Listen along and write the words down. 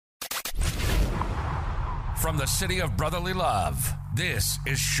From the city of brotherly love, this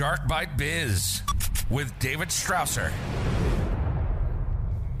is Shark Bite Biz with David Strausser.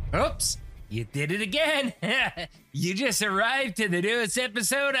 Oops, you did it again. You just arrived to the newest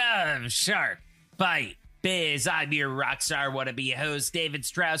episode of Shark Bite Biz. I'm your rockstar wannabe host, David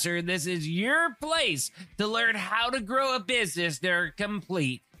Strausser, and this is your place to learn how to grow a business during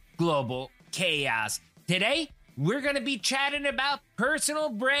complete global chaos. Today, we're going to be chatting about personal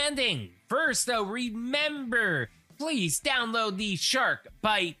branding. First, though, remember, please download the Shark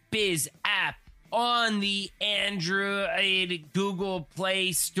Bite Biz app on the Android Google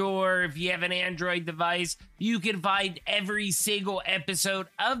Play Store. If you have an Android device, you can find every single episode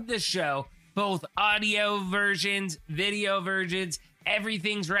of the show, both audio versions, video versions,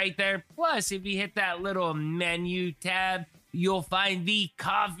 everything's right there. Plus, if you hit that little menu tab, you'll find the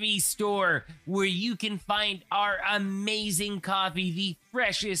coffee store where you can find our amazing coffee, the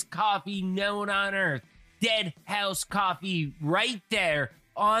freshest coffee known on earth. Dead House Coffee right there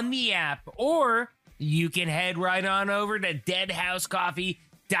on the app, or you can head right on over to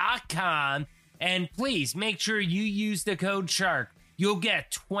deadhousecoffee.com and please make sure you use the code SHARK. You'll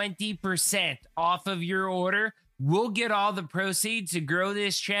get 20% off of your order. We'll get all the proceeds to grow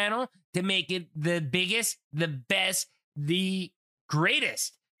this channel to make it the biggest, the best, the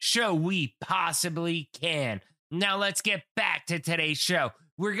greatest show we possibly can. Now let's get back to today's show.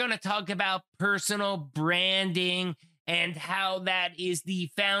 We're going to talk about personal branding and how that is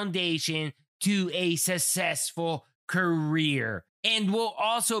the foundation to a successful career. And we'll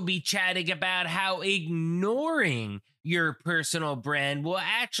also be chatting about how ignoring your personal brand will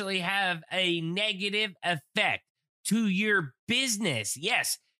actually have a negative effect to your business.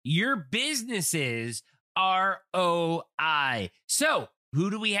 Yes, your business's ROI. So, who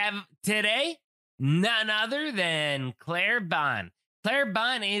do we have today? None other than Claire Bahn. Claire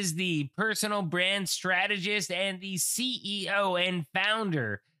Bahn is the personal brand strategist and the CEO and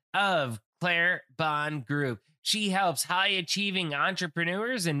founder of Claire Bahn Group. She helps high-achieving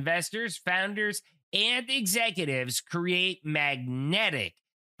entrepreneurs, investors, founders, and executives create magnetic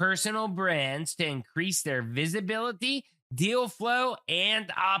personal brands to increase their visibility, deal flow, and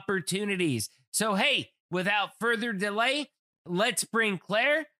opportunities. So, hey, without further delay, let's bring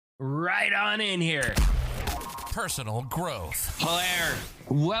Claire right on in here. Personal growth. Claire,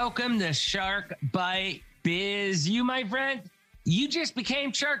 welcome to Shark Bite Biz. You, my friend, you just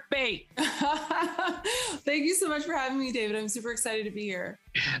became shark bait. Thank you so much for having me, David. I'm super excited to be here.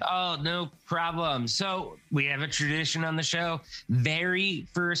 Oh, no problem. So we have a tradition on the show. Very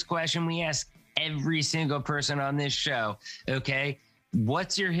first question we ask every single person on this show, okay?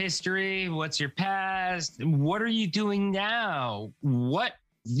 What's your history? What's your past? What are you doing now?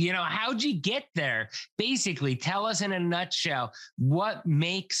 How'd you get there? Basically, tell us in a nutshell, what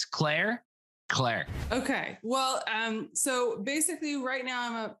makes Claire, Claire? Okay. Well, so basically right now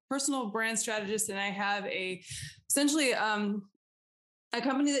I'm a personal brand strategist and I have essentially a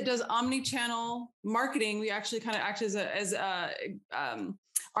company that does omni-channel marketing. We actually kind of act as our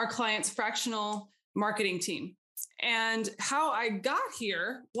client's fractional marketing team. And how I got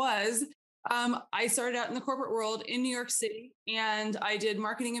here was I started out in the corporate world in New York City, and I did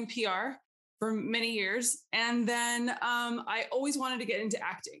marketing and PR for many years. And then I always wanted to get into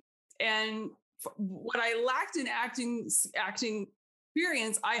acting. And what I lacked in acting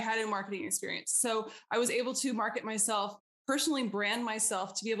experience, I had in marketing experience. So I was able to market myself, personally brand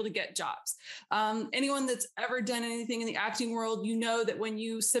myself to be able to get jobs. Anyone that's ever done anything in the acting world, you know that when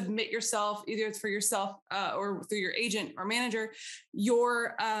you submit yourself, either it's for yourself or through your agent or manager,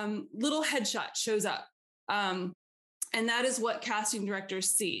 your little headshot shows up. And that is what casting directors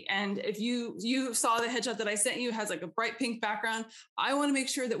see. And if you saw the headshot that I sent you, it has like a bright pink background. I want to make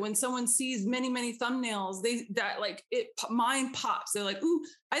sure that when someone sees many, many thumbnails, mine pops. They're like, ooh,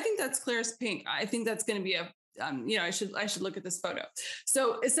 I think that's Claire's pink. I think that's going to be I should look at this photo.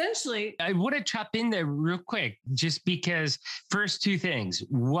 So essentially, I want to chop in there real quick, just because first two things.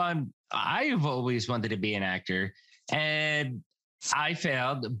 One, I've always wanted to be an actor and I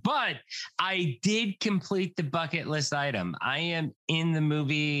failed, but I did complete the bucket list item. I am in the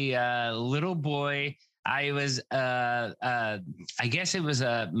movie Little Boy. I was, I guess it was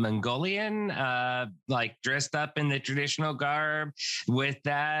a Mongolian, like dressed up in the traditional garb with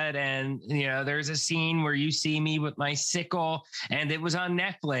that. And, there's a scene where you see me with my sickle and it was on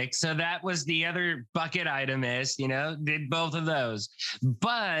Netflix. So that was the other bucket item did both of those.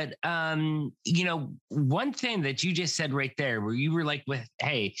 But, one thing that you just said right there, where you were like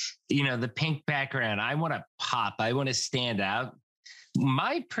the pink background, I want to pop, I want to stand out.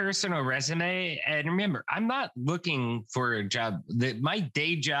 My personal resume, and remember, I'm not looking for a job. My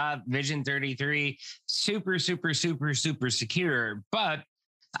day job, Vision 33, super, super, super, super secure. But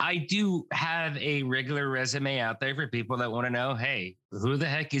I do have a regular resume out there for people that want to know, hey, who the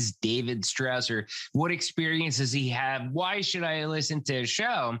heck is David Strauss, or what experience does he have? Why should I listen to his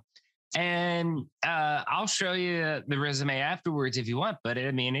show? And I'll show you the resume afterwards if you want. But I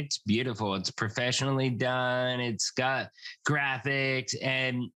mean, it's beautiful. It's professionally done. It's got graphics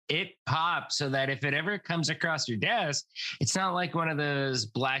and it pops so that if it ever comes across your desk, it's not like one of those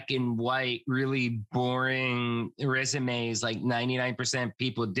black and white, really boring resumes like 99%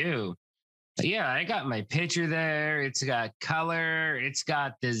 people do. But yeah, I got my picture there. It's got color, it's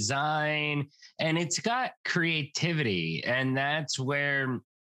got design, and it's got creativity. And that's where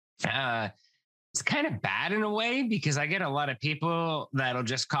it's kind of bad in a way, because I get a lot of people that'll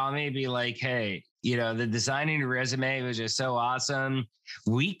just call me and be like, hey, the designing your resume was just so awesome.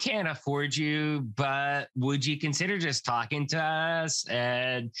 We can't afford you, but would you consider just talking to us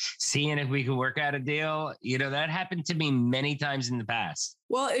and seeing if we can work out a deal? That happened to me many times in the past.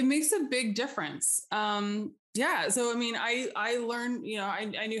 Well, it makes a big difference. Yeah. So, I mean, I learned,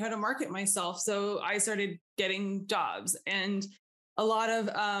 I knew how to market myself. So I started getting jobs, and a lot of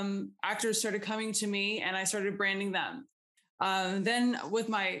actors started coming to me, and I started branding them. Then with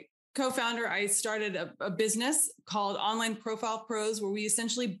my co-founder, I started a business called Online Profile Pros, where we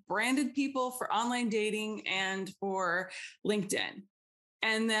essentially branded people for online dating and for LinkedIn.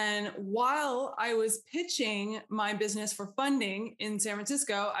 And then while I was pitching my business for funding in San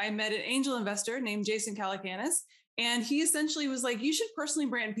Francisco, I met an angel investor named Jason Calacanis, and he essentially was like, you should personally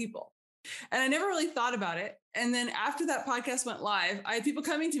brand people. And I never really thought about it. And then after that podcast went live, I had people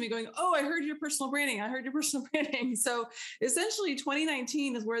coming to me going, oh, I heard your personal branding. I heard your personal branding. So essentially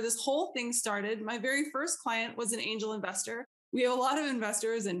 2019 is where this whole thing started. My very first client was an angel investor. We have a lot of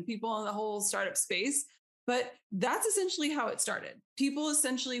investors and people in the whole startup space, but that's essentially how it started. People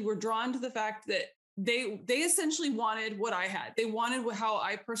essentially were drawn to the fact that they essentially wanted what I had. They wanted how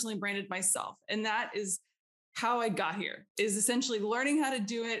I personally branded myself. And that is how I got here, is essentially learning how to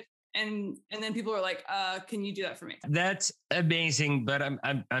do it. And then people are like, can you do that for me? That's amazing, but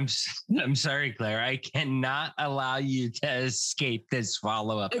I'm sorry, Claire. I cannot allow you to escape this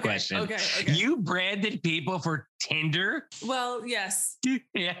follow-up question. Okay. You branded people for Tinder? Well, yes.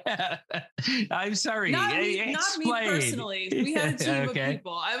 Yeah. I'm sorry. Not me personally. We had a team of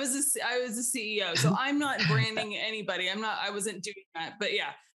people. I was a CEO, so I'm not branding anybody. I wasn't doing that. But yeah.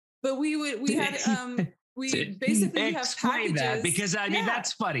 But we had we basically have packages. That, because I mean,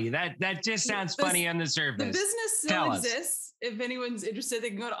 that's funny. That just sounds funny on the surface. The business still exists. If anyone's interested,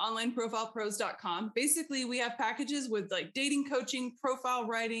 they can go to onlineprofilepros.com. Basically, we have packages with like dating coaching, profile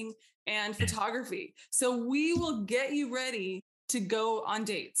writing, and photography. So we will get you ready to go on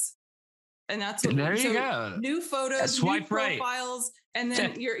dates. And that's what there you go. New photos, new profiles, and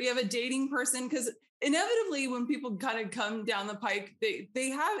then you have a dating person, because inevitably when people kind of come down the pike, they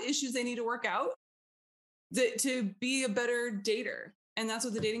have issues they need to work out to be a better dater. And that's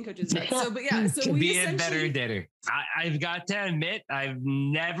what the dating coaches do. So, but yeah, so to be a better dater. I've got to admit, I've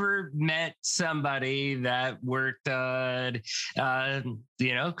never met somebody that worked on,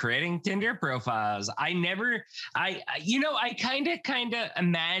 creating Tinder profiles. I kind of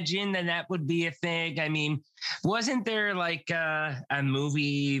imagine that would be a thing. I mean, wasn't there like a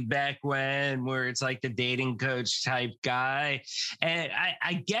movie back when where it's like the dating coach type guy? And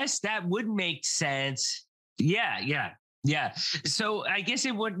I guess that would make sense. Yeah. So I guess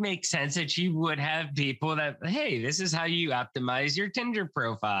it would make sense that you would have people that, hey, this is how you optimize your Tinder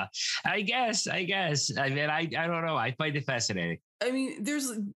profile. I guess. I mean, I don't know. I find it fascinating. I mean,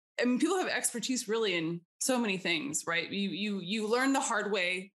 people have expertise really in so many things, right? You learn the hard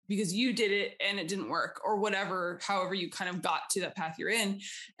way because you did it and it didn't work, or whatever, however you kind of got to that path you're in.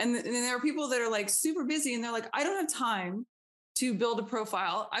 And then there are people that are like super busy and they're like, I don't have time to build a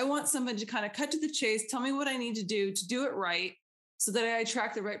profile. I want somebody to kind of cut to the chase, tell me what I need to do it right, so that I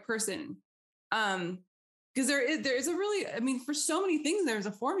attract the right person. Because there is a really, I mean, for so many things, there's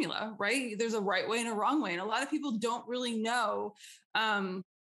a formula, right? There's a right way and a wrong way. And a lot of people don't really know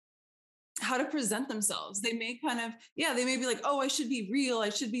how to present themselves. They may they may be like, oh, I should be real. I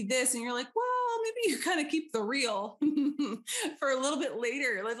should be this. And you're like, well, maybe you kind of keep the real for a little bit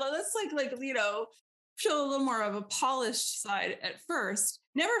later. Let's show a little more of a polished side at first.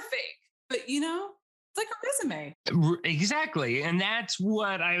 Never fake, but it's like a resume. Exactly. And that's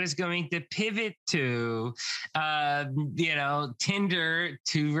what I was going to pivot to, Tinder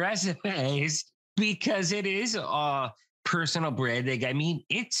to resumes, because it is personal branding. I mean,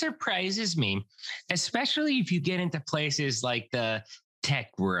 it surprises me, especially if you get into places like the tech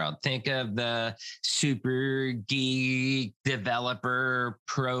world. Think of the super geek developer,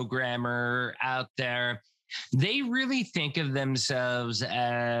 programmer out there. They really think of themselves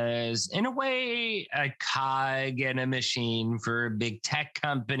as, in a way, a cog in a machine for a big tech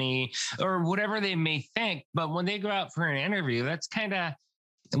company or whatever they may think. But when they go out for an interview, that's kind of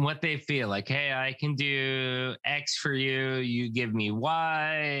what they feel like. Hey, I can do X for you. You give me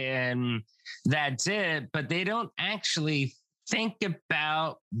Y, and that's it. But they don't actually think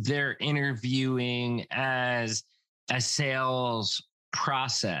about their interviewing as a sales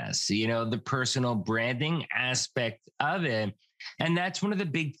process, the personal branding aspect of it. And that's one of the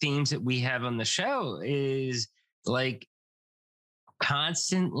big themes that we have on the show is like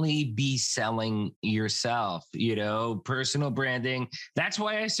constantly be selling yourself, personal branding. That's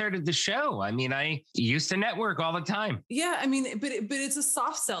why I started the show. I mean, I used to network all the time. Yeah. I mean, but it's a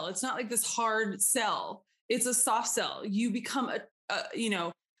soft sell. It's not like this hard sell. It's a soft sell. You become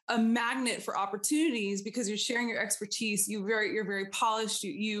a magnet for opportunities because you're sharing your expertise. You're very polished.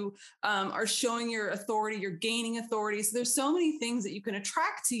 You are showing your authority. You're gaining authority. So there's so many things that you can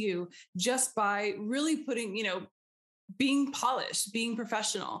attract to you just by really putting, being polished, being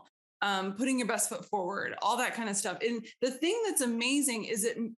professional, putting your best foot forward, all that kind of stuff. And the thing that's amazing is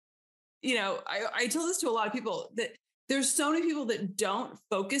that, I tell this to a lot of people that there's so many people that don't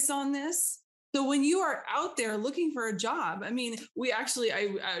focus on this. So when you are out there looking for a job, I mean,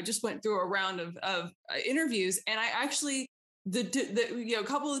 I just went through a round of interviews, and I actually, a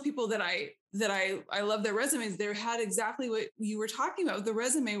couple of the people that I love their resumes, they had exactly what you were talking about, the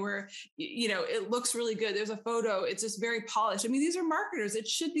resume where, it looks really good. There's a photo. It's just very polished. I mean, these are marketers. It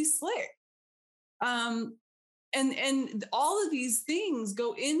should be slick. And all of these things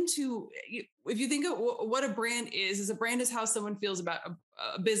go into, if you think of what a brand is a brand is how someone feels about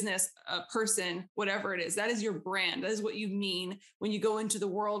a business, a person, whatever it is. That is your brand. That is what you mean when you go into the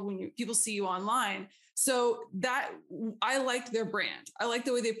world, when people see you online. So that I liked their brand. I like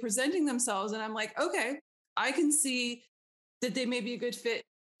the way they're presenting themselves. And I'm like, okay, I can see that they may be a good fit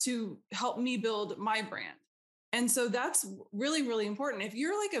to help me build my brand. And so that's really, really important. If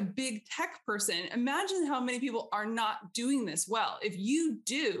you're like a big tech person, imagine how many people are not doing this well. If you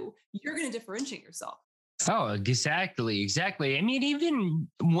do, you're going to differentiate yourself. Oh, exactly. I mean, even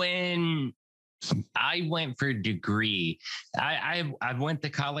when I went for a degree, I went to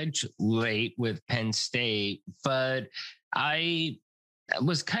college late with Penn State, but I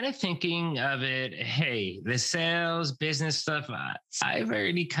was kind of thinking of it, hey, the sales business stuff, I've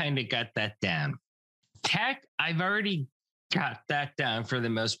already kind of got that down. Tech, I've already got that down for the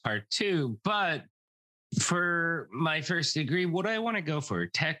most part too. But for my first degree, what do I want to go for,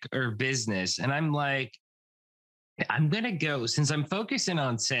 tech or business? And I'm like, I'm going to go, since I'm focusing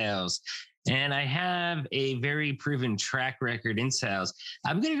on sales and I have a very proven track record in sales,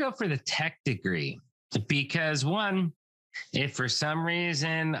 I'm going to go for the tech degree because one, if for some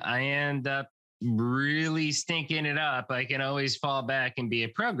reason I end up really stinking it up, I can always fall back and be a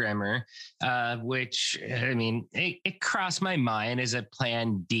programmer, which, I mean, it crossed my mind as a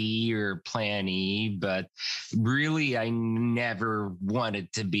plan D or plan E, but really I never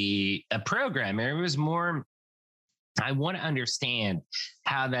wanted to be a programmer. It was more, I want to understand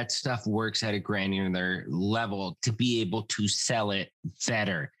how that stuff works at a granular level to be able to sell it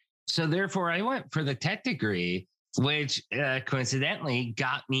better. So therefore I went for the tech degree, which coincidentally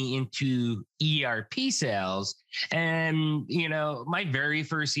got me into ERP sales. And, my very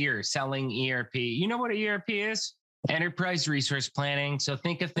first year selling ERP, you know what ERP is? Enterprise Resource Planning. So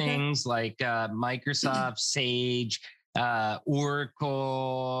think of things like Microsoft, Sage,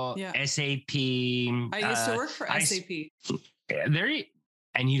 Oracle, SAP. I used to work for SAP.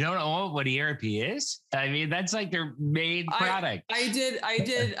 And you don't know what ERP is? I mean, that's like their main product. I did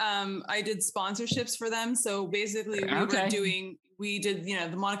sponsorships for them. So basically we did,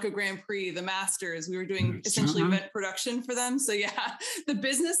 the Monaco Grand Prix, the Masters, we were doing essentially event production for them. So yeah, the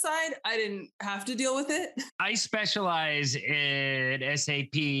business side, I didn't have to deal with it. I specialize in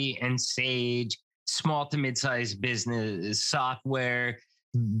SAP and Sage, small to mid-sized business software,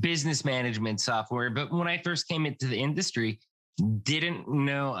 business management software. But when I first came into the industry, didn't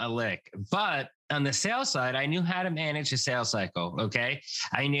know a lick. But on the sales side, I knew how to manage a sales cycle. Okay.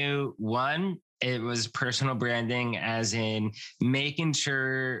 I knew one, it was personal branding, as in making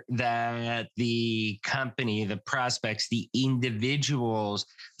sure that the company, the prospects, the individuals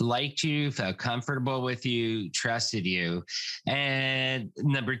liked you, felt comfortable with you, trusted you. And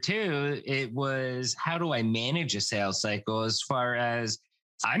number two, it was how do I manage a sales cycle, as far as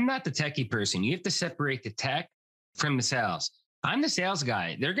I'm not the techie person. You have to separate the tech from the sales. I'm the sales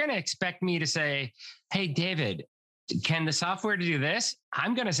guy. They're going to expect me to say, hey, David, can the software do this?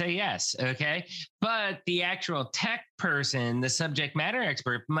 I'm going to say yes. Okay. But the actual tech person, the subject matter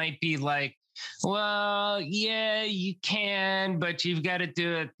expert, might be like, well, yeah, you can, but you've got to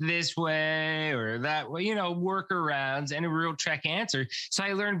do it this way or that way, workarounds and a real tech answer. So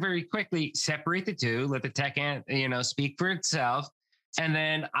I learned very quickly, separate the two, let the tech, speak for itself. And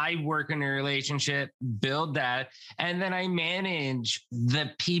then I work in a relationship, build that, and then I manage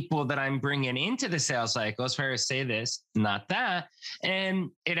the people that I'm bringing into the sales cycle, as far as say this, not that. And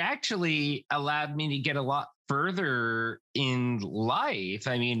it actually allowed me to get a lot further in life.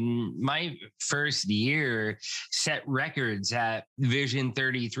 I mean, my first year set records at Vision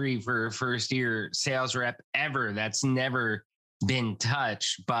 33 for a first year sales rep ever. That's never been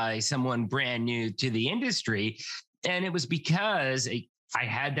touched by someone brand new to the industry. And it was because I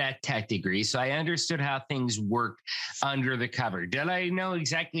had that tech degree, so I understood how things worked under the cover. Did I know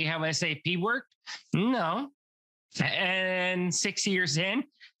exactly how SAP worked? No. And 6 years in,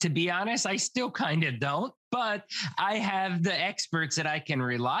 to be honest, I still kind of don't, but I have the experts that I can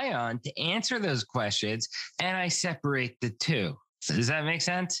rely on to answer those questions, and I separate the two. Does that make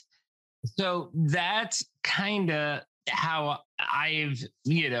sense? So that's kind of how I've,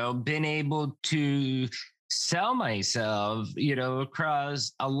 been able to sell myself,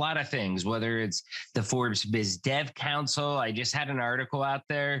 across a lot of things, whether it's the Forbes Biz Dev Council. I just had an article out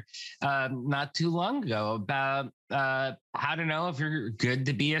there not too long ago about how to know if you're good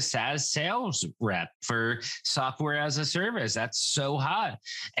to be a SaaS sales rep for software as a service. That's so hot.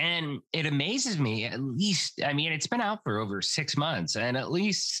 And it amazes me, at least, it's been out for over 6 months, and at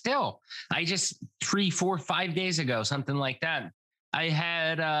least still, I just 3, 4, 5 days ago, something like that, I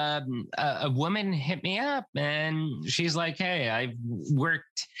had a woman hit me up, and she's like, hey, I've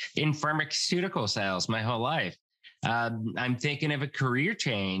worked in pharmaceutical sales my whole life. I'm thinking of a career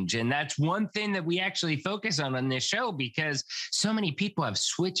change. And that's one thing that we actually focus on this show, because so many people have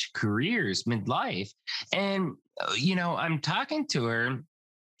switched careers midlife. And, I'm talking to her,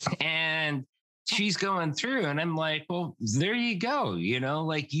 and she's going through, and I'm like, well, there you go.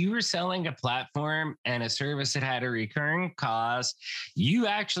 Like, you were selling a platform and a service that had a recurring cost. You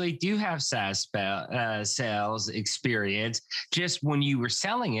actually do have SaaS sales experience. Just when you were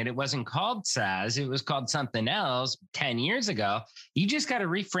selling it, it wasn't called SaaS. It was called something else 10 years ago. You just got to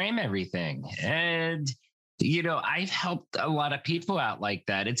reframe everything. And, I've helped a lot of people out like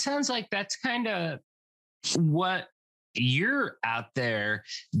that. It sounds like that's kind of what you're out there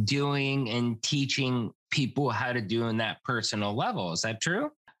doing and teaching people how to do in that personal level. Is that true?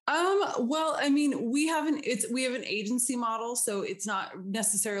 Well, we have an agency model, so it's not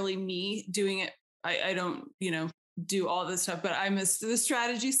necessarily me doing it. I don't, do all this stuff, but I'm the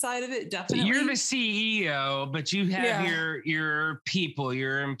strategy side of it. Definitely. You're the CEO, but you have your people,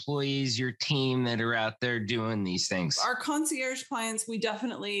 your employees, your team that are out there doing these things. Our concierge clients, we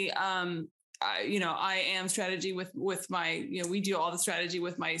definitely, I am strategy with my, we do all the strategy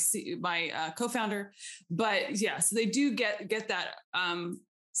with my co-founder, but so they do get that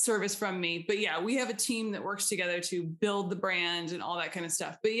service from me. But we have a team that works together to build the brand and all that kind of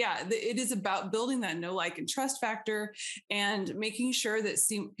stuff. But it is about building that know, like, and trust factor, and making sure that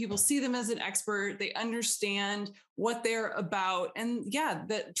people see them as an expert. They understand what they're about, and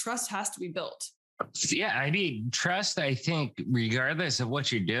that trust has to be built. Yeah, trust, I think, regardless of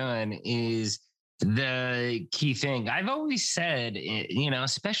what you're doing, is the key thing. I've always said,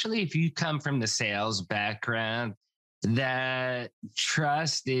 especially if you come from the sales background, that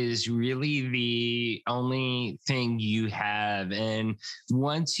trust is really the only thing you have. And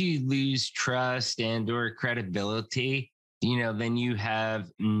once you lose trust and or credibility, then you have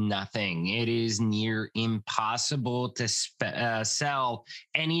nothing. It is near impossible to sell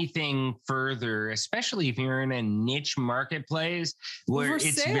anything further, especially if you're in a niche marketplace where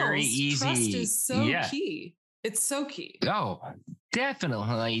it's sales, very easy. Trust is so key. It's so key. Oh,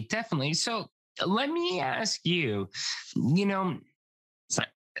 definitely. Definitely. So let me ask you,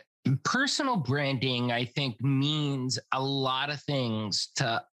 personal branding, I think, means a lot of things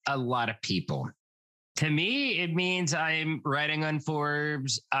to a lot of people. To me, it means I'm writing on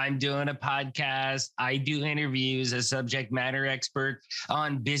Forbes, I'm doing a podcast, I do interviews as subject matter expert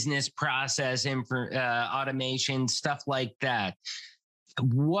on business process automation, stuff like that.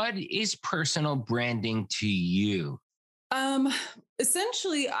 What is personal branding to you?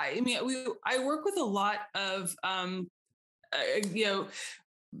 Essentially, I work with a lot of,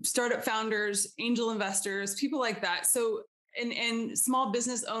 startup founders, angel investors, people like that. So, and small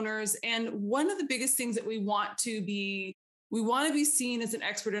business owners. And one of the biggest things that we want to be seen as an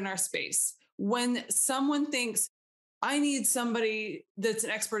expert in our space. When someone thinks, I need somebody that's an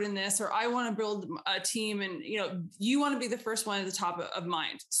expert in this, or I want to build a team, and you want to be the first one at the top of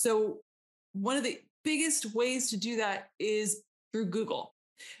mind. So one of the biggest ways to do that is through Google.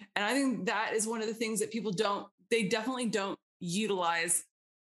 And I think that is one of the things that people definitely don't utilize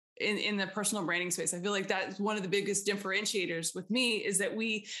in the personal branding space. I feel like that's one of the biggest differentiators with me, is that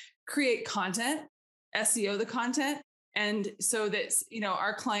we create content, SEO the content, and so that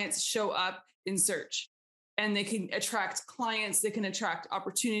our clients show up in search, and they can attract clients, they can attract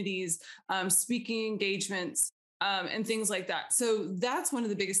opportunities, speaking engagements, and things like that. So that's one of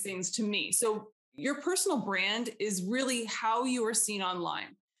the biggest things to me. So your personal brand is really how you are seen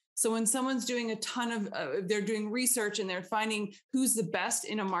online. So when someone's doing a ton of, they're doing research and they're finding who's the best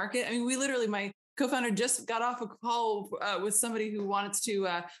in a market. I mean, my co-founder just got off a call with somebody who wants to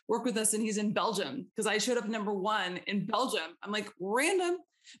work with us, and he's in Belgium, because I showed up number 1 in Belgium. I'm like, random,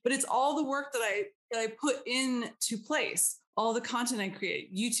 but it's all the work that I put into place, all the content I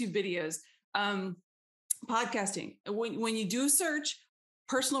create, YouTube videos, podcasting. When you do a search,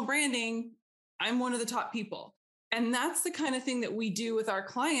 personal branding, I'm one of the top people. And that's the kind of thing that we do with our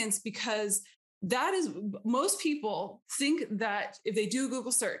clients, because that is, most people think that if they do a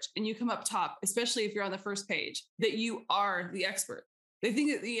Google search and you come up top, especially if you're on the first page, that you are the expert. They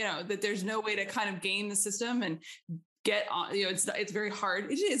think that, that there's no way to kind of game the system and get on, it's very hard.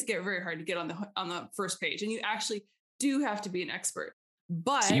 It is very hard to get on the first page, and you actually do have to be an expert.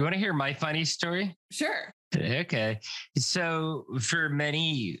 But so you want to hear my funny story? Sure. Okay. So for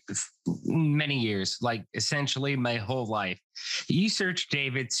many years, like essentially my whole life, you search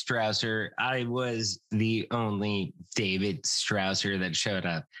David Strausser, I was the only David Strausser that showed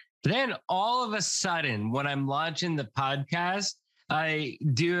up. Then all of a sudden, when I'm launching the podcast, I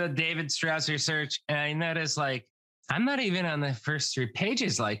do a David Strausser search, and I notice, like, I'm not even on the first 3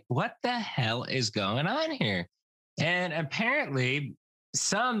 pages. Like, what the hell is going on here? And apparently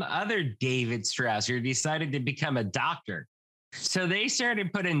some other David Strausser decided to become a doctor. So they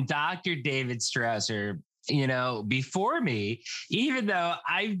started putting Dr. David Strausser, before me, even though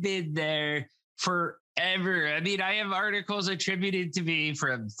I've been there forever. I mean, I have articles attributed to me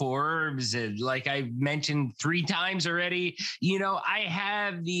from Forbes, and like I mentioned 3 times already, I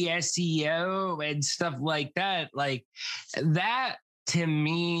have the SEO and stuff like that. Like that to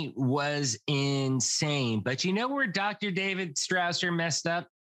me was insane. But where Dr. David Strausser messed up?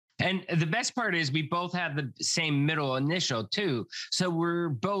 And the best part is we both have the same middle initial too. So we're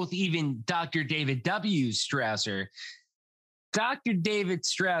both even Dr. David W. Strausser. Dr. David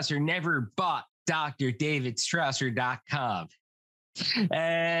Strausser never bought drdavidstrausser.com.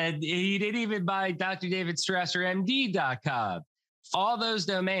 And he didn't even buy drdavidstrassermd.com. All those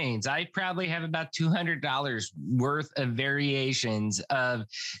domains, I probably have about $200 worth of variations of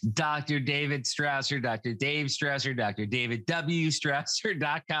Dr. David Strausser, Dr. Dave Strausser, Dr. David W.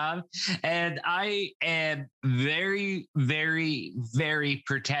 Strausser.com. And I am very, very, very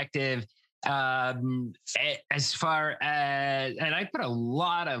protective as far as, and I put a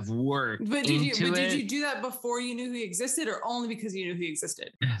lot of work but did you do that before you knew he existed, or only because you knew he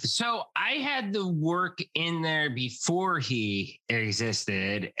existed? So I had the work in there before he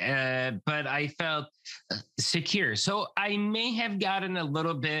existed, but I felt secure. So I may have gotten a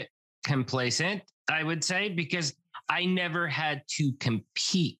little bit complacent, I would say, because I never had to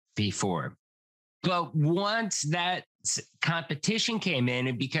compete before. But once that competition came in,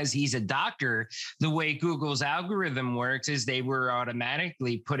 and because he's a doctor, the way Google's algorithm works is they were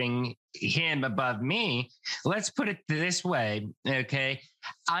automatically putting him above me. Let's put it this way, okay?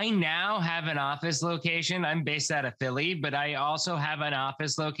 I now have an office location. I'm based out of Philly, but I also have an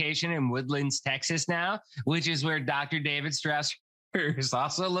office location in Woodlands, Texas now, which is where Dr. David Strausser is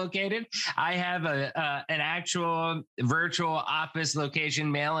also located. I have an actual virtual office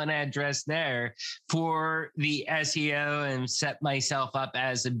location, mail and address there for the SEO, and set myself up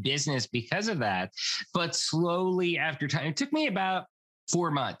as a business because of that. But slowly after time, it took me about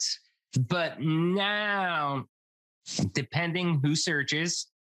 4 months. But now, depending who searches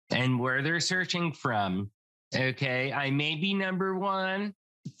and where they're searching from, okay, I may be number 1,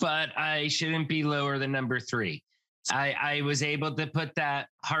 but I shouldn't be lower than number 3. I was able to put that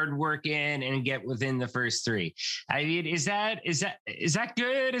hard work in and get within the first 3. I mean, is that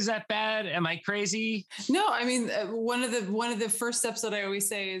good? Is that bad? Am I crazy? No, I mean, one of the first steps that I always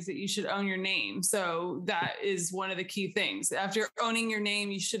say is that you should own your name. So that is one of the key things. After owning your name,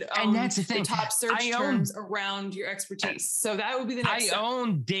 you should own and that's the thing. Top search terms around your expertise. So that would be the next step. I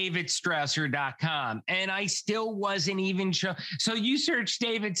own davidstrausser.com, and I still wasn't even sure. So you search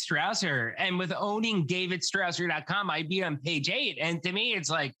David Strausser, and with owning davidstrausser.com, davidstrauss.com, I'd be on page 8. And to me, it's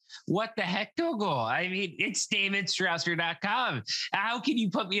like, what the heck, Google? I mean, it's davidstrauss.com. How can you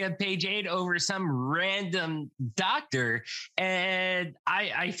put me on page 8 over some random doctor? And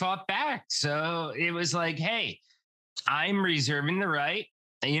I fought back. So it was like, hey, I'm reserving the right.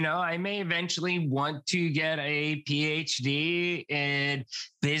 I may eventually want to get a PhD in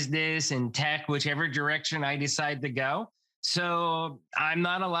business and tech, whichever direction I decide to go. So I'm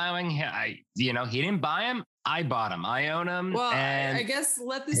not allowing him. He didn't buy him. I bought him. I own him. Well, and I guess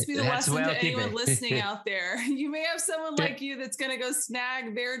let this be the lesson to anyone listening out there. You may have someone like you that's going to go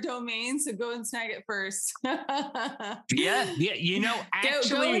snag their domain, so go and snag it first. Yeah. Actually,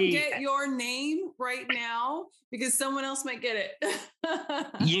 go and get your name right now because someone else might get it.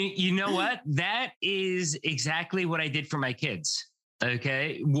 You know what? That is exactly what I did for my kids.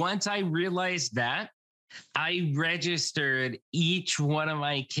 Okay. Once I realized that, I registered each one of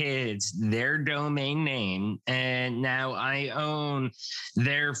my kids their domain name, and now I own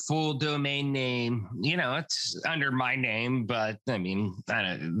their full domain name. It's under my name, but I mean,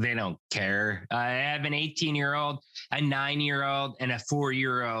 they don't care. I have an 18-year-old, a 9-year-old, and a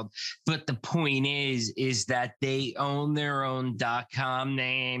 4-year-old. But the point is that they own their own .com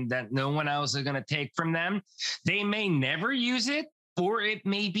name that no one else is going to take from them. They may never use it, or it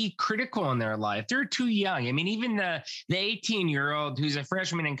may be critical in their life. They're too young. I mean, even the 18-year-old who's a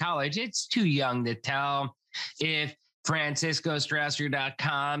freshman in college, it's too young to tell if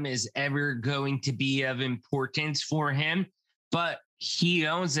franciscostrausser.com is ever going to be of importance for him. But he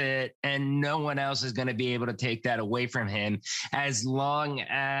owns it, and no one else is going to be able to take that away from him as long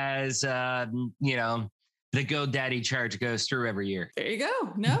as, the GoDaddy charge goes through every year. There you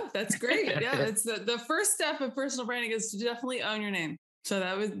go. No, that's great. Yeah, it's the first step of personal branding is to definitely own your name. So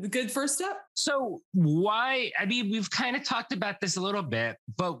that was the good first step. So why, we've kind of talked about this a little bit,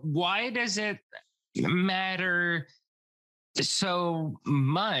 but why does it matter so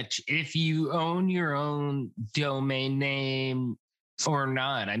much if you own your own domain name or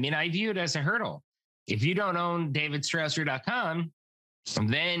not? I mean, I view it as a hurdle. If you don't own davidstrausser.com,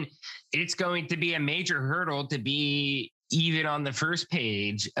 then it's going to be a major hurdle to be even on the first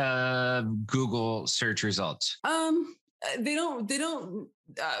page of Google search results. They don't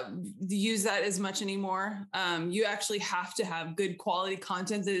use that as much anymore. You actually have to have good quality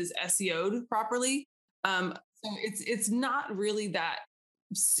content that is SEO'd properly. So it's not really that,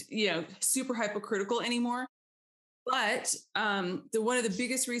 super hypocritical anymore. But one of the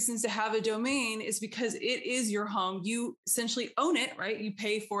biggest reasons to have a domain is because it is your home. You essentially own it, right? You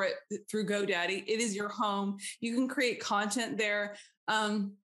pay for it through GoDaddy. It is your home. You can create content there.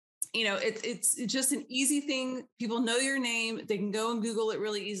 It's just an easy thing. People know your name. They can go and Google it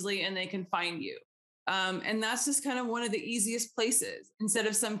really easily, and they can find you. And that's just kind of one of the easiest places instead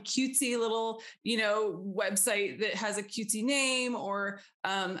of some cutesy little, website that has a cutesy name. Or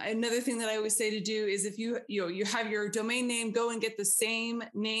another thing that I always say to do is if you have your domain name, go and get the same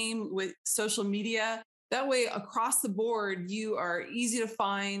name with social media. That way, across the board, you are easy to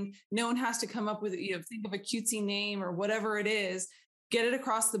find. No one has to come up with, think of a cutesy name or whatever it is. Get it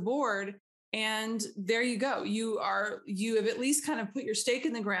across the board. And there you go. You have at least kind of put your stake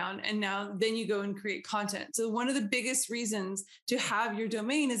in the ground, and then you go and create content. So one of the biggest reasons to have your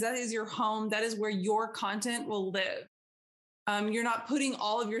domain is that is your home. That is where your content will live. You're not putting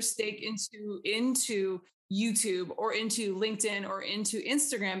all of your stake into YouTube or into LinkedIn or into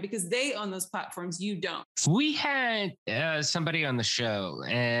Instagram because they own those platforms. You don't. We had somebody on the show,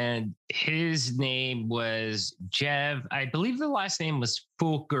 and his name was Jeff. I believe the last name was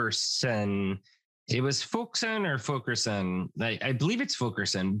Fulkerson. It was Fulkerson or Fulkerson. I believe it's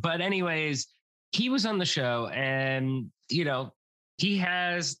Fulkerson. But anyways, he was on the show, and, he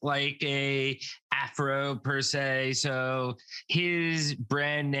has like a afro per se. So his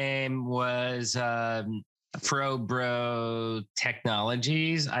brand name was Fro Bro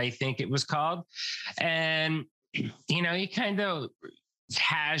Technologies, I think it was called. And, he kind of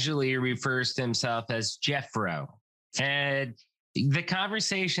casually refers to himself as Jeffro. And the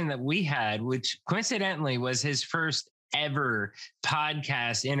conversation that we had, which coincidentally was his first ever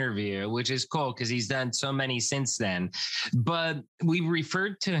podcast interview, which is cool because he's done so many since then. But we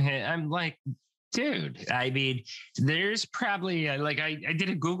referred to him. I'm like, dude, there's probably I did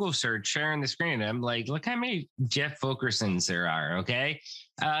a Google search sharing the screen. I'm like, look how many Jeff Fulkersons there are. Okay.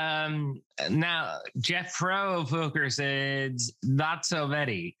 Now Jeff Fro Fulkersons, not so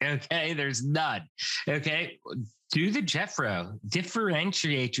many. Okay. There's none. Okay. Do the Jeff Fro,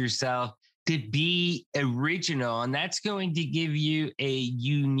 differentiate yourself to be original, and that's going to give you a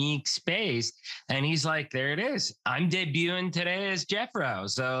unique space. And he's like, there it is. I'm debuting today as Jeffro.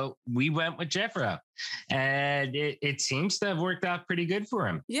 So we went with Jeffro. And it seems to have worked out pretty good for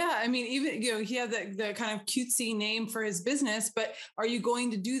him. Yeah. I mean, even, he had the kind of cutesy name for his business, but are you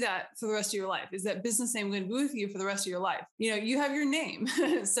going to do that for the rest of your life? Is that business name going to be with you for the rest of your life? You have your name.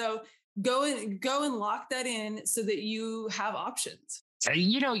 So go and lock that in so that you have options.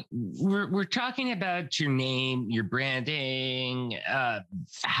 We're talking about your name, your branding,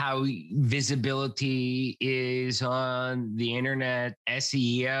 how visibility is on the internet,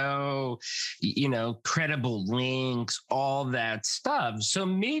 SEO, credible links, all that stuff. So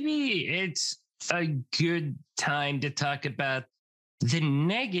maybe it's a good time to talk about the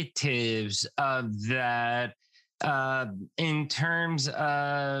negatives of that. In terms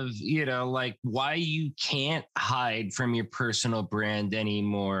of, like why you can't hide from your personal brand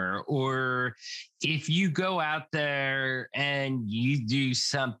anymore, or if you go out there and you do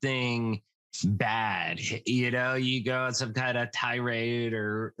something bad, you go on some kind of tirade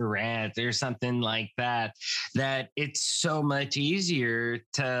or rant or something like that it's so much easier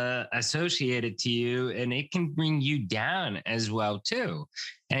to associate it to you, and it can bring you down as well too.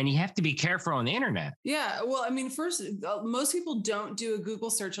 And you have to be careful on the internet. Yeah. Well, I mean, first, most people don't do a Google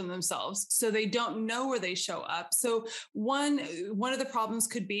search on themselves, so they don't know where they show up. So one of the problems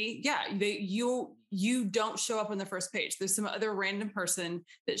could be, you don't show up on the first page. There's some other random person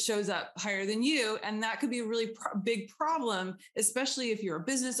that shows up higher than you. And that could be a really big problem, especially if you're a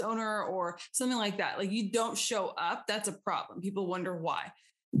business owner or something like that. Like you don't show up. That's a problem. People wonder why.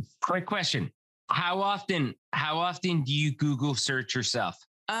 Quick question. How often do you Google search yourself?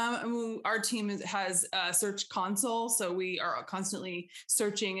 Our team has a search console, so we are constantly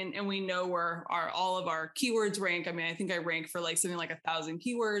searching, and we know where all of our keywords rank. I mean, I think I rank for like something like 1,000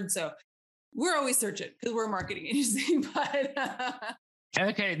 keywords, so we're always searching because we're a marketing agency. But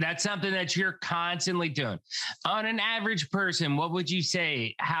okay, that's something that you're constantly doing. On an average person, what would you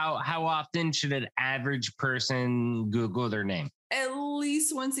say? How often should an average person Google their name? At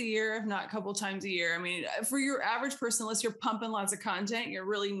least once a year, if not a couple times a year. I mean, for your average person, unless you're pumping lots of content, you're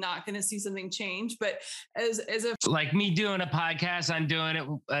really not going to see something change. But as a like me doing a podcast, I'm doing it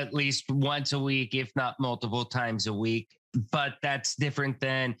at least once a week, if not multiple times a week. But that's different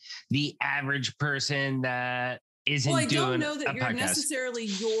than the average person that isn't doing a podcast. Well, I don't know that you're necessarily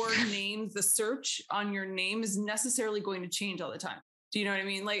your name, the search on your name is necessarily going to change all the time. Do you know what I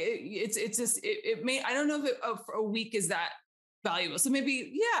mean? Like it's just, it may, I don't know if for a week is that valuable. So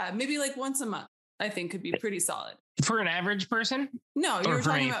maybe like once a month, I think could be pretty solid. For an average person? No, you're for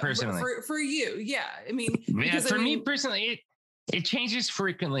talking me about personally. For you. Yeah. I mean, me personally, it changes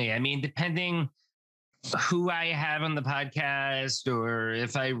frequently. I mean, depending who I have on the podcast, or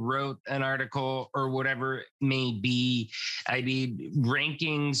if I wrote an article or whatever it may be, I mean,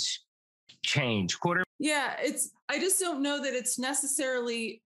 rankings change quarter. Yeah. I just don't know that it's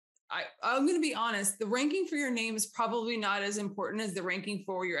necessarily, I'm going to be honest, the ranking for your name is probably not as important as the ranking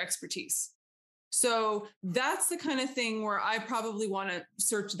for your expertise. So that's the kind of thing where I probably want to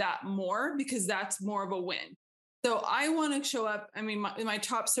search that more, because that's more of a win. So I want to show up. I mean, my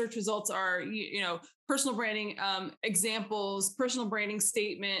top search results are, personal branding examples, personal branding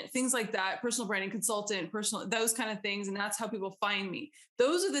statement, things like that, personal branding consultant, those kind of things. And that's how people find me.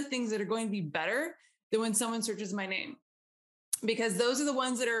 Those are the things that are going to be better than when someone searches my name, because those are the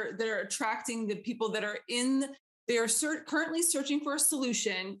ones that are attracting the people that are currently searching for a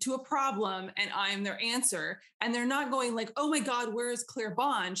solution to a problem, and I am their answer. And they're not going like, oh my God, where is Claire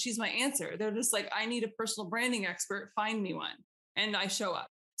Bahn? She's my answer. They're just like, I need a personal branding expert. Find me one. And I show up.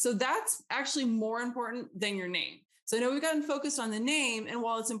 So that's actually more important than your name. So I know we've gotten focused on the name, and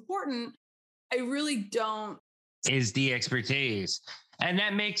while it's important, I really don't. Is the expertise. And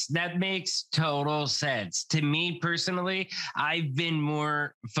that makes total sense. To me personally, I've been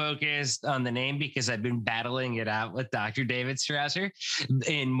more focused on the name because I've been battling it out with Dr. David Strausser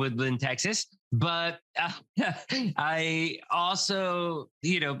in Woodland, Texas. But I also,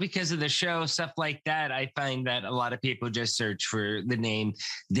 because of the show, stuff like that, I find that a lot of people just search for the name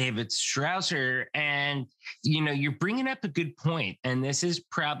David Strausser. And, you're bringing up a good point. And this is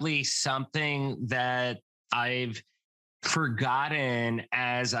probably something that I've forgotten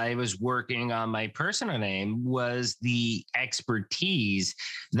as I was working on my personal name, was the expertise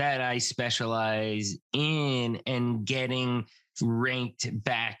that I specialize in, and getting ranked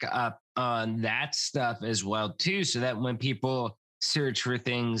back up on that stuff as well too, so that when people search for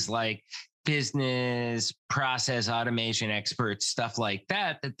things like business process automation experts, stuff like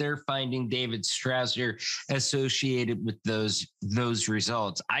that, that they're finding David Strausser associated with those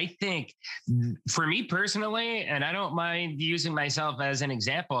results. I think for me personally, and I don't mind using myself as an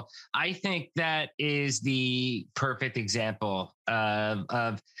example, I think that is the perfect example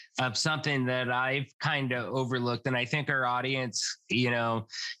of something that I've kind of overlooked. And I think our audience,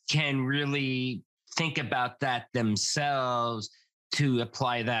 can really think about that themselves to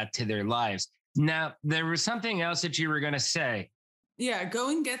apply that to their lives. Now, there was something else that you were going to say. Yeah, go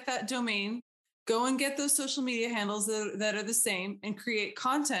and get that domain. Go and get those social media handles that are the same and create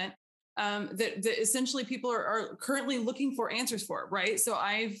content that essentially people are currently looking for answers for, right? So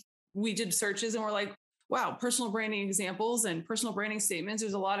we did searches and we're like, wow, personal branding examples and personal branding statements.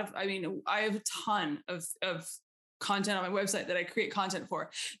 There's a lot of, I have a ton of content on my website that I create content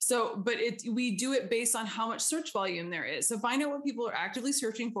for. So, but we do it based on how much search volume there is. So find out what people are actively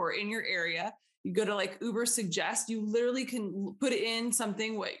searching for in your area. You go to like Uber Suggest, you literally can put in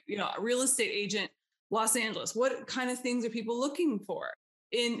something, a real estate agent, Los Angeles. What kind of things are people looking for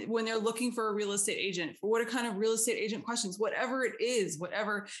when they're looking for a real estate agent? What are kind of real estate agent questions? Whatever it is,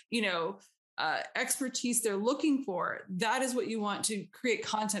 whatever, expertise they're looking for, that is what you want to create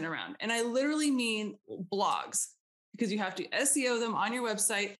content around. And I literally mean blogs, because you have to SEO them on your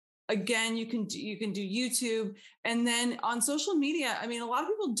website. Again, you can do YouTube, and then on social media. I mean, a lot of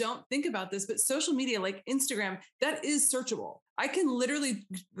people don't think about this, but social media like Instagram, that is searchable. I can literally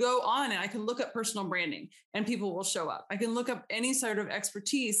go on and I can look up personal branding and people will show up. I can look up any sort of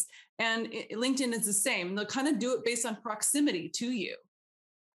expertise, and LinkedIn is the same. They'll kind of do it based on proximity to you.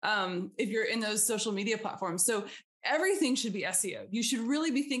 If you're in those social media platforms. So everything should be SEO. You should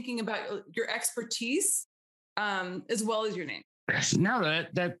really be thinking about your expertise as well as your name. No,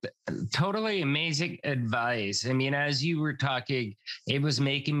 that totally amazing advice. I mean, as you were talking, it was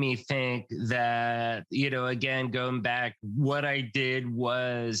making me think that, again, going back, what I did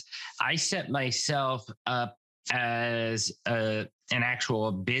was I set myself up as an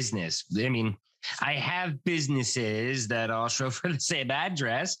actual business. I mean, I have businesses that all show for the same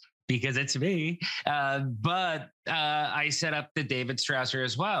address because it's me. But I set up the David Strausser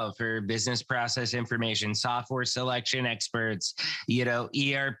as well for business process information, software selection experts,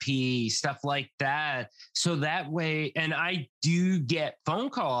 ERP, stuff like that. So that way, and I do get phone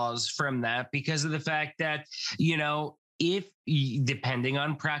calls from that because of the fact that, if depending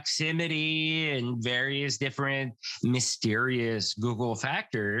on proximity and various different mysterious Google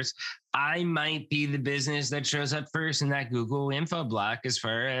factors, I might be the business that shows up first in that Google info block as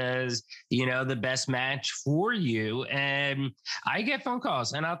far as, the best match for you. And I get phone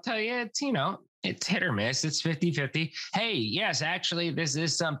calls, and I'll tell you, it's hit or miss. It's 50-50. Hey, yes, actually, this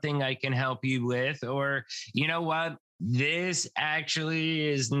is something I can help you with. Or, you know what? This actually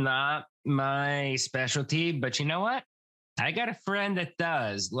is not my specialty, but you know what? I got a friend that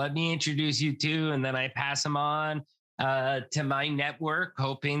does. Let me introduce you to, and then I pass them on to my network,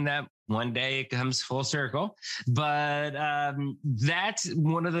 hoping that one day it comes full circle. But that's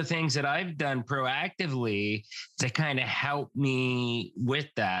one of the things that I've done proactively to kind of help me with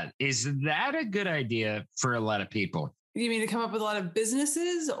that. Is that a good idea for a lot of people? You mean to come up with a lot of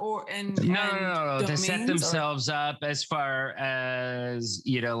businesses No, to set themselves up as far as,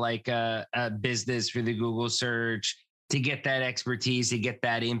 like a business for the Google search, to get that expertise, to get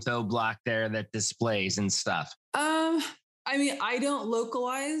that info block there that displays and stuff? I don't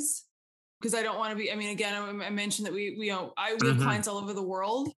localize because I don't want to be, again, I mentioned that we have clients all over the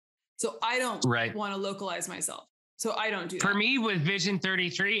world. So I don't want to localize myself. So I don't do that. For me, with Vision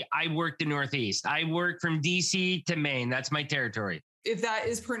 33, I work the Northeast. I work from DC to Maine. That's my territory. If that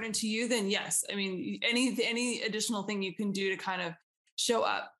is pertinent to you, then yes. Any additional thing you can do to kind of show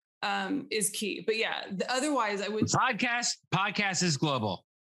up is key. But yeah, otherwise I would. Podcast is global.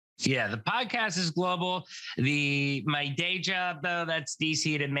 Yeah, the podcast is global. My day job, though, that's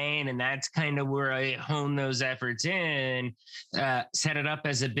DC to Maine, and that's kind of where I hone those efforts in, set it up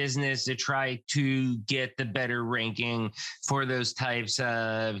as a business to try to get the better ranking for those types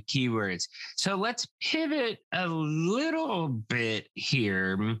of keywords. So let's pivot a little bit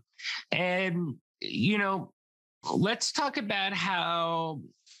here. And, let's talk about how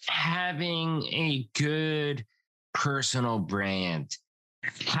having a good personal brand,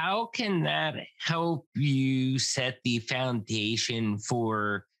 how can that help you set the foundation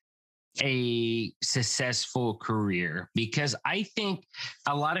for a successful career? Because I think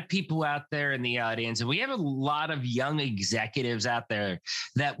a lot of people out there in the audience, and we have a lot of young executives out there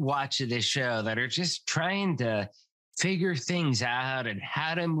that watch this show that are just trying to figure things out and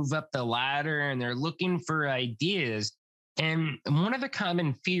how to move up the ladder, and they're looking for ideas. And one of the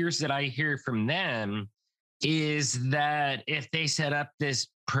common fears that I hear from them is that if they set up this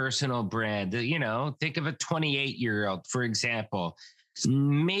personal brand, think of a 28-year-old, for example,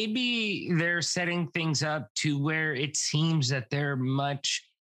 maybe they're setting things up to where it seems that they're much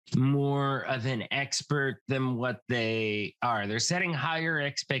more of an expert than what they are. They're setting higher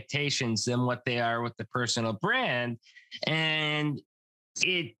expectations than what they are with the personal brand. And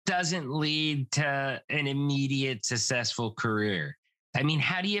it doesn't lead to an immediate successful career. I mean,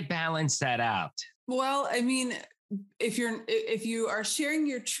 how do you balance that out? Well, I mean, if you are sharing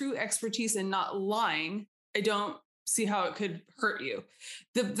your true expertise and not lying, I don't see how it could hurt you.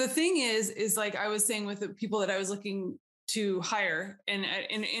 The thing is like I was saying with the people that I was looking to hire in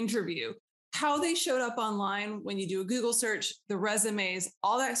an interview, how they showed up online when you do a Google search, the resumes,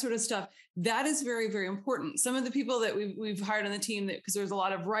 all that sort of stuff, that is very, very important. Some of the people that we've hired on the team, that because there's a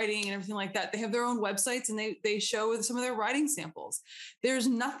lot of writing and everything like that, they have their own websites and they show some of their writing samples. There's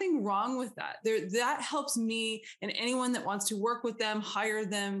nothing wrong with that. That helps me and anyone that wants to work with them, hire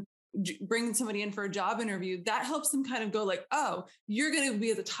them, bring somebody in for a job interview. That helps them kind of go like, oh, you're going to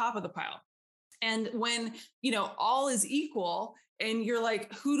be at the top of the pile. And when, all is equal and you're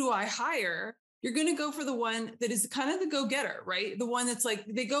like, who do I hire? You're going to go for the one that is kind of the go-getter, right? The one that's like,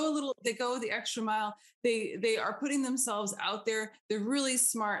 they go the extra mile. They are putting themselves out there. They're really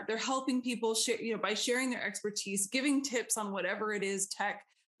smart. They're helping people share, by sharing their expertise, giving tips on whatever it is, tech,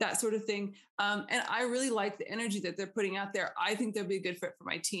 that sort of thing. And I really like the energy that they're putting out there. I think they'll be a good fit for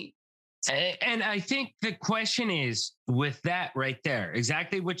my team. And I think the question is with that right there,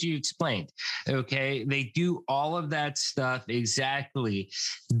 exactly what you explained. Okay. They do all of that stuff exactly.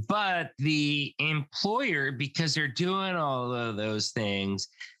 But the employer, because they're doing all of those things,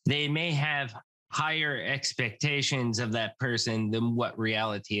 they may have higher expectations of that person than what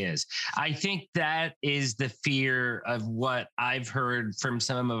reality is. I think that is the fear of what I've heard from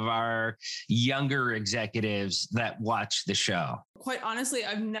some of our younger executives that watch the show. Quite honestly,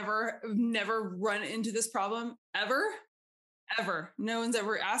 I've never run into this problem ever. No one's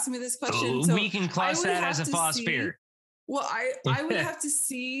ever asked me this question. So we can class that as a false fear. Well, I would have to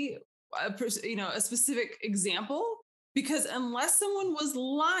see a specific example, because unless someone was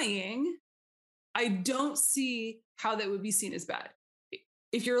lying, I don't see how that would be seen as bad.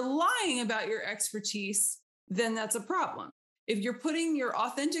 If you're lying about your expertise, then that's a problem. If you're putting your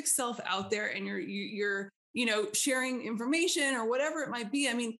authentic self out there and you're sharing information or whatever it might be.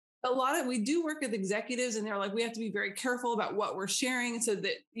 I mean, we do work with executives and they're like, we have to be very careful about what we're sharing so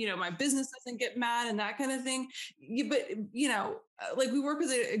that, my business doesn't get mad and that kind of thing. But, like we work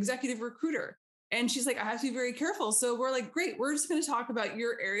with an executive recruiter and she's like, I have to be very careful. So we're like, great, we're just going to talk about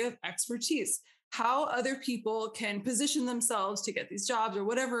your area of expertise, how other people can position themselves to get these jobs or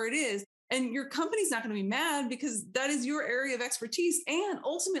whatever it is. And your company's not going to be mad because that is your area of expertise. And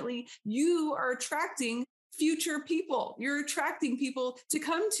ultimately, you are attracting future people. You're attracting people to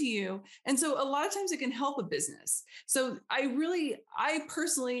come to you. And so a lot of times it can help a business. So I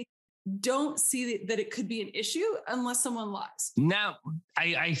personally don't see that it could be an issue unless someone lies. Now,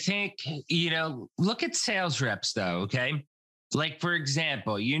 I think, look at sales reps though. Okay. Like, for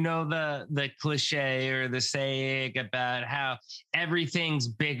example, the cliche or the saying about how everything's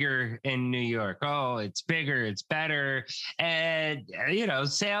bigger in New York. Oh, it's bigger, it's better. And,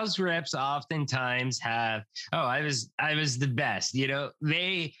 sales reps oftentimes have, I was the best,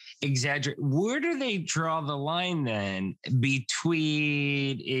 they exaggerate. Where do they draw the line then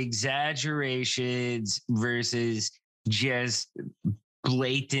between exaggerations versus just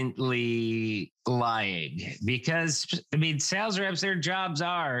blatantly lying? Because sales reps, their jobs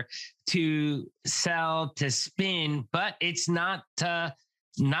are to sell, to spin, but it's not to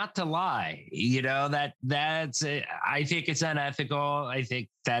lie. That's I think it's unethical. I think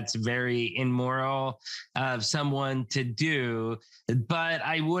that's very immoral of someone to do. But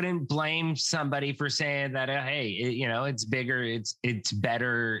I wouldn't blame somebody for saying that, hey, it's bigger, it's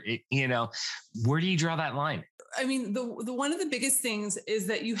better. Where do you draw that line? I mean, the one of the biggest things is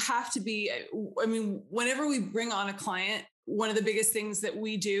that you have to be, whenever we bring on a client, one of the biggest things that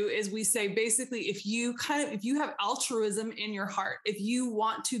we do is we say, basically, if you have altruism in your heart, if you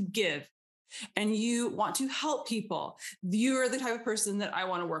want to give and you want to help people, you are the type of person that I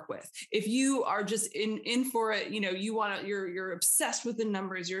want to work with. If you are just in for it, you're obsessed with the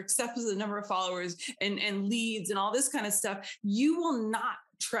numbers, you're obsessed with the number of followers and leads and all this kind of stuff, you will not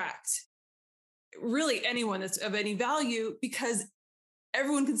attract really anyone that's of any value because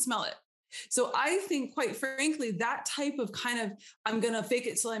everyone can smell it. So I think, quite frankly, that type of kind of, I'm going to fake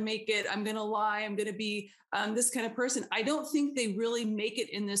it till I make it, I'm going to lie, I'm going to be this kind of person, I don't think they really make it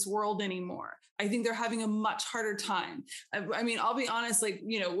in this world anymore. I think they're having a much harder time. I mean, I'll be honest, like,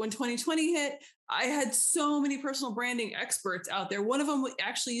 when 2020 hit, I had so many personal branding experts out there. One of them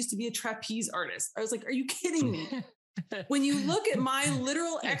actually used to be a trapeze artist. I was like, are you kidding me? When you look at my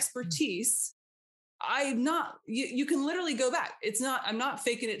literal expertise, I'm not, you can literally go back. I'm not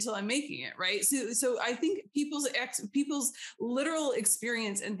faking it till I'm making it. Right. So I think people's literal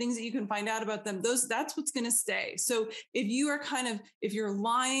experience and things that you can find out about them, that's what's going to stay. So if you are if you're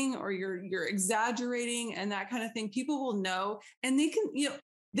lying or you're exaggerating and that kind of thing, people will know, and they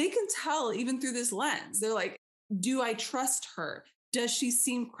can tell even through this lens. They're like, do I trust her? Does she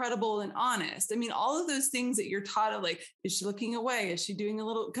seem credible and honest? I mean, all of those things that you're taught of, like, is she looking away? Is she doing a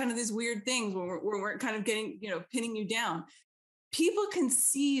little kind of these weird things when we're kind of getting, pinning you down? People can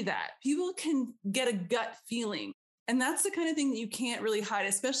see that. People can get a gut feeling. And that's the kind of thing that you can't really hide,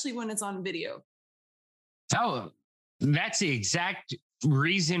 especially when it's on video. Oh, that's the exact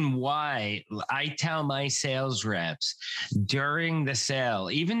reason why I tell my sales reps during the sale,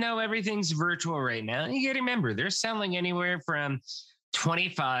 even though everything's virtual right now, you got to remember they're selling anywhere from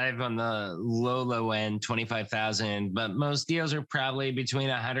 25 on the low end, 25,000, but most deals are probably between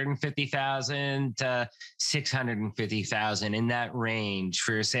 150,000 to 650,000 in that range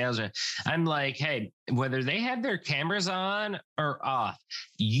for a sales rep. I'm like, hey, whether they have their cameras on or off,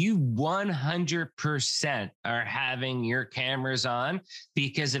 you 100% are having your cameras on,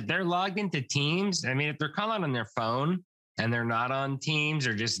 because if they're logged into Teams, I mean, if they're calling on their phone and they're not on Teams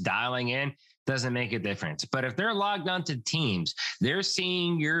or just dialing in, doesn't make a difference. But if they're logged onto Teams, they're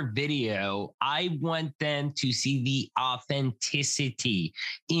seeing your video. I want them to see the authenticity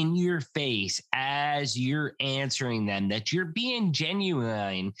in your face as you're answering them, that you're being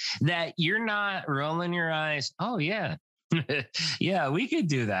genuine, that you're not rolling your eyes. Oh, yeah. Yeah, we could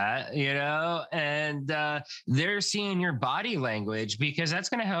do that, and they're seeing your body language, because that's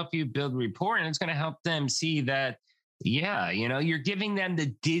going to help you build rapport, and it's going to help them see that, yeah, you're giving them the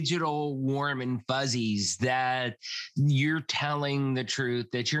digital warm and fuzzies, that you're telling the truth,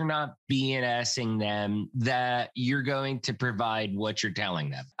 that you're not BSing them, that you're going to provide what you're telling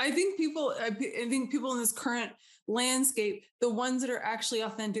them. I think people in this current landscape, the ones that are actually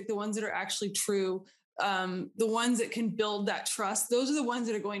authentic, the ones that are actually true, the ones that can build that trust, those are the ones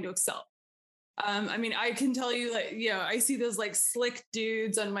that are going to excel. I mean, I can tell you, like, I see those like slick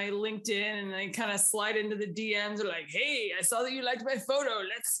dudes on my LinkedIn, and they kind of slide into the DMs. They're like, hey, I saw that you liked my photo.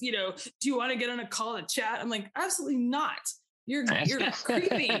 Let's, do you want to get on a call to chat? I'm like, absolutely not. You're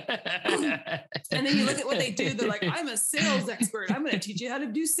creepy. And then you look at what they do. They're like, I'm a sales expert. I'm going to teach you how to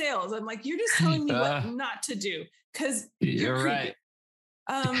do sales. I'm like, you're just telling me what not to do, because you're creepy. Right.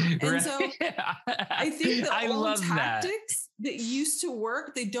 And so I think the old tactics that used to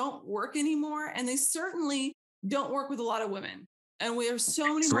work, they don't work anymore. And they certainly don't work with a lot of women. And we have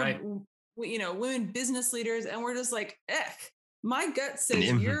so many more, women business leaders. And we're just like, my gut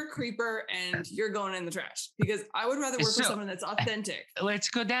says you're a creeper and you're going in the trash, because I would rather work with someone that's authentic. Let's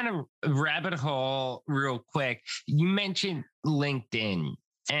go down a rabbit hole real quick. You mentioned LinkedIn.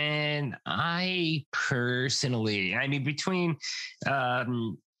 And I personally, I mean, between,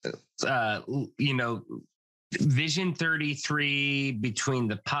 Vision 33, between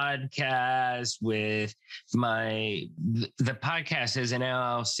the podcast with the podcast is an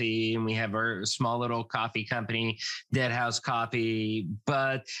LLC, and we have our small little coffee company, Dead House Coffee.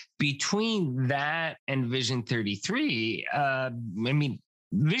 But between that and Vision 33,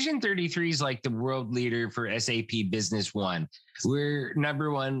 Vision 33 is like the world leader for SAP Business One. We're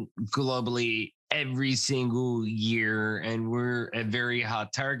number one globally every single year, and we're a very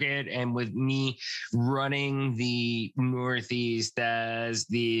hot target. And with me running the Northeast as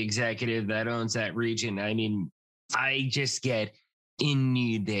the executive that owns that region, I mean, I just get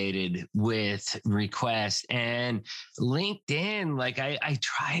inundated with requests. And LinkedIn, like I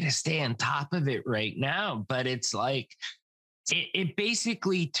try to stay on top of it right now, but it's like, it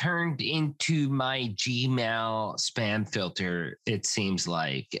basically turned into my Gmail spam filter, it seems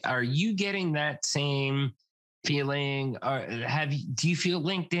like. Are you getting that same feeling? Or do you feel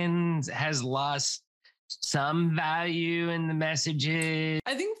LinkedIn has lost some value in the messages?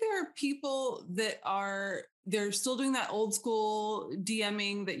 I think there are people that they're still doing that old school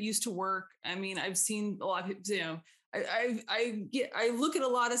DMing that used to work. I mean, I've seen a lot of people, I look at a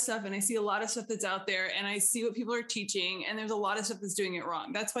lot of stuff, and I see a lot of stuff that's out there, and I see what people are teaching, and there's a lot of stuff that's doing it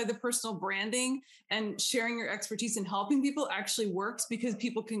wrong. That's why the personal branding and sharing your expertise and helping people actually works, because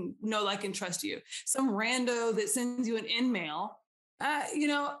people can know, like, and trust you. Some rando that sends you an in-mail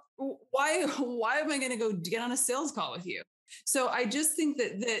why am I going to go get on a sales call with you? So I just think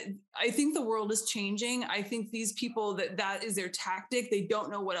that I think the world is changing. I think these people that is their tactic. They don't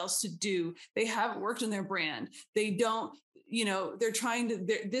know what else to do. They haven't worked on their brand. They don't, they're trying to,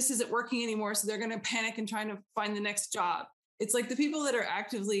 this isn't working anymore. So they're going to panic and trying to find the next job. It's like the people that are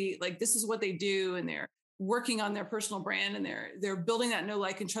actively like, this is what they do. And they're working on their personal brand and they're building that know,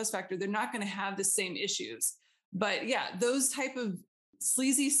 like, and trust factor. They're not going to have the same issues. But yeah, those type of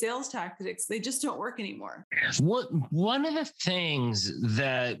sleazy sales tactics, they just don't work anymore. One of the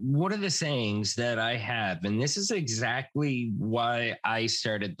sayings that I have, and this is exactly why I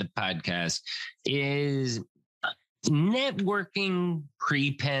started the podcast, is networking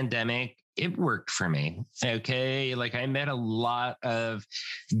pre-pandemic. It worked for me. Okay. Like I met a lot of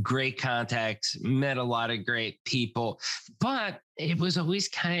great contacts, met a lot of great people, but it was always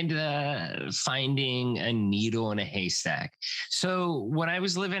kind of finding a needle in a haystack. So when I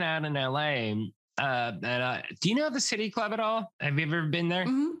was living out in LA, do you know the City Club at all? Have you ever been there?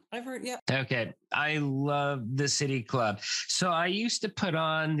 Mm-hmm. I've heard, yeah. Okay. I love the City Club. So I used to put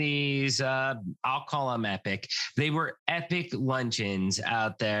on these, I'll call them epic. They were epic luncheons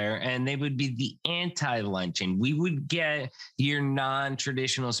out there, and they would be the anti-luncheon. We would get your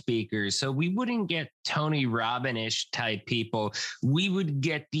non-traditional speakers. So we wouldn't get Tony Robbins-ish type people. We would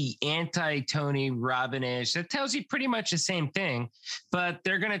get the anti-Tony Robbins-ish. That tells you pretty much the same thing, but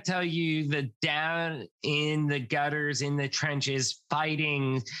they're going to tell you the down in the gutters, in the trenches,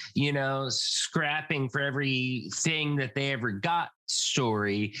 fighting, scrapping for everything that they ever got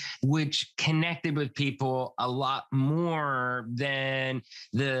story, which connected with people a lot more than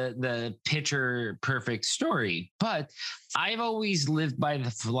the picture perfect story. But I've always lived by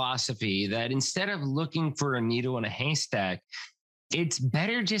the philosophy that instead of looking for a needle in a haystack, it's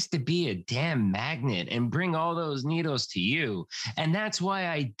better just to be a damn magnet and bring all those needles to you. And that's why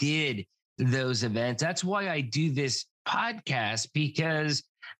I did those events. That's why I do this podcast, because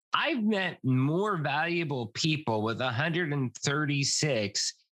I've met more valuable people with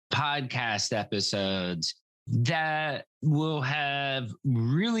 136 podcast episodes that will have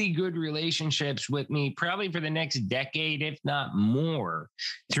really good relationships with me probably for the next decade, if not more,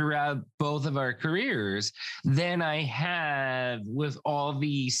 throughout both of our careers than I have with all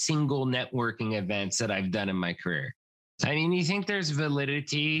the single networking events that I've done in my career. I mean, you think there's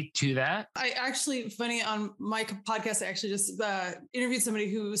validity to that? I actually, funny, on my podcast, I actually just interviewed somebody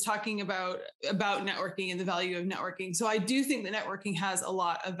who was talking about networking and the value of networking. So I do think that networking has a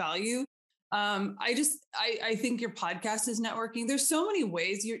lot of value. I think your podcast is networking. There's so many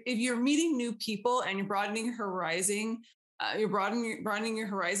ways. If you're meeting new people and you're broadening your horizon, broadening your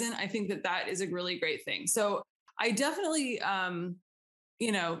horizon, I think that is a really great thing. So I definitely,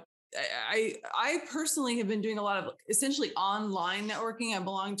 I personally have been doing a lot of essentially online networking. I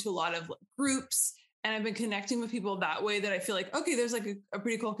belong to a lot of groups, and I've been connecting with people that way that I feel like, okay, there's like a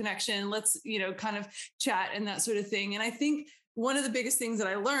pretty cool connection. Let's, kind of chat and that sort of thing. And I think one of the biggest things that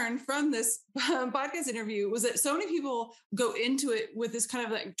I learned from this podcast interview was that so many people go into it with this kind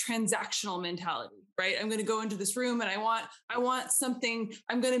of like transactional mentality, right? I'm going to go into this room and I want something.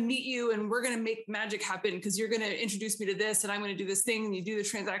 I'm going to meet you and we're going to make magic happen because you're going to introduce me to this and I'm going to do this thing, and you do the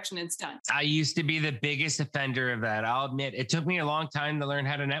transaction and it's done. I used to be the biggest offender of that. I'll admit it took me a long time to learn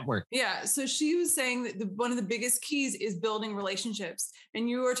how to network. Yeah. So she was saying that one of the biggest keys is building relationships. And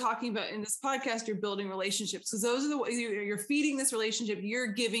you were talking about in this podcast, you're building relationships because those are the ways you're feeding this relationship. You're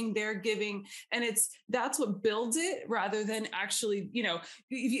giving, they're giving, and that's what builds it rather than actually,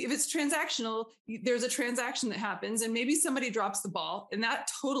 if it's transactional, there's a transaction that happens and maybe somebody drops the ball, and that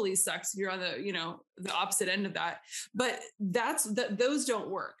totally sucks if you're on the opposite end of that. But those don't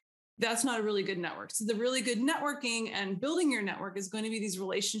work. That's not a really good network. So the really good networking and building your network is going to be these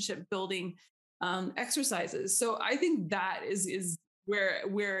relationship building exercises. So I think that is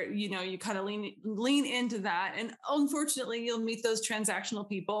where you kind of lean into that. And unfortunately, you'll meet those transactional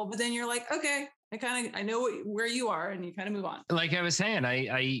people, but then you're like, okay, I know where you are, and you kind of move on. Like I was saying,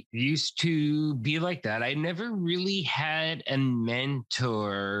 I used to be like that. I never really had a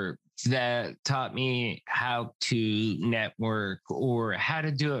mentor that taught me how to network or how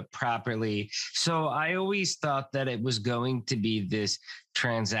to do it properly. So I always thought that it was going to be this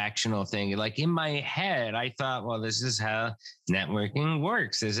transactional thing. Like in my head, I thought, well, this is how networking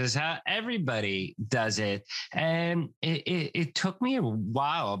works. This is how everybody does it. And it took me a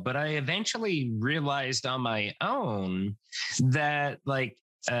while, but I eventually realized on my own that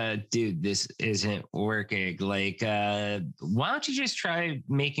dude, this isn't working. Why don't you just try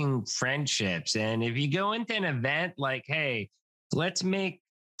making friendships? And if you go into an event like, hey, let's make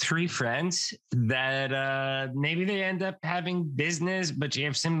three friends that maybe they end up having business, but you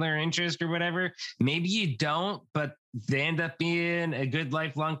have similar interest or whatever. Maybe you don't, but they end up being a good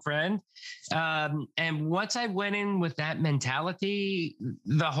lifelong friend. And once I went in with that mentality,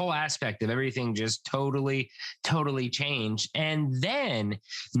 the whole aspect of everything just totally changed. And then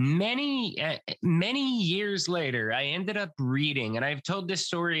many years later, I ended up reading, and I've told this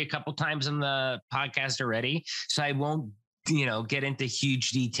story a couple times on the podcast already, so I won't get into huge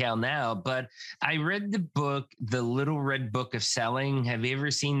detail now, but I read the book, The Little Red Book of Selling. Have you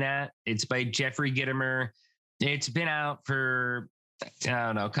ever seen that? It's by Jeffrey Gitomer. It's been out for, I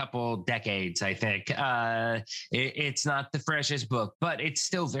don't know, a couple decades, I think. It's not the freshest book, but it's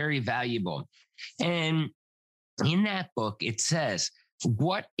still very valuable. And in that book, it says,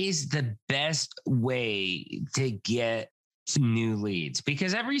 what is the best way to get new leads?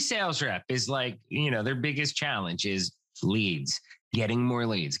 Because every sales rep is like, their biggest challenge is leads, getting more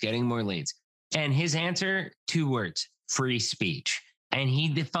leads. And his answer, 2 words, free speech. And he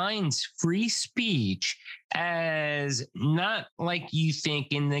defines free speech as not like you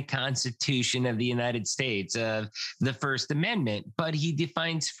think in the Constitution of the United States of the First Amendment, but he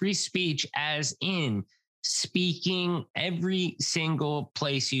defines free speech as in speaking every single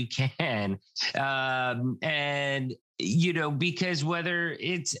place you can. And because whether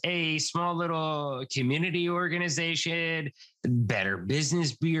it's a small little community organization, Better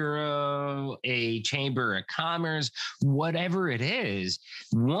Business Bureau, a chamber of commerce, whatever it is,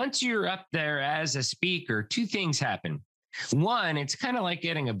 once you're up there as a speaker, 2 things happen. One, it's kind of like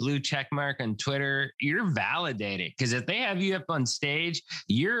getting a blue check mark on Twitter. You're validated because if they have you up on stage,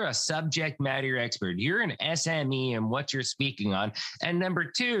 you're a subject matter expert. You're an SME in what you're speaking on. And number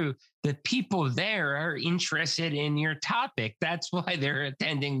 2, the people there are interested in your topic. That's why they're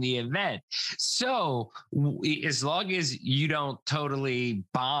attending the event. So as long as you don't totally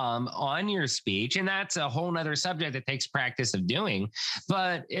bomb on your speech, and that's a whole nother subject that takes practice of doing,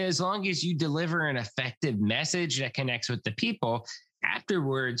 but as long as you deliver an effective message that connects with the people,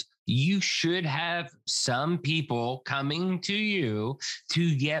 afterwards, you should have some people coming to you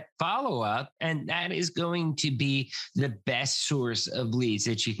to get follow-up, and that is going to be the best source of leads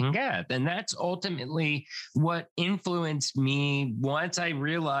that you can get. And that's ultimately what influenced me once I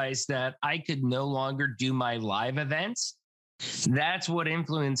realized that I could no longer do my live events. That's what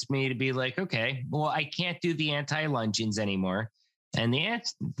influenced me to be like, okay, well, I can't do the anti-luncheons anymore. And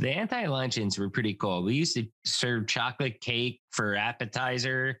the anti-luncheons were pretty cool. We used to serve chocolate cake for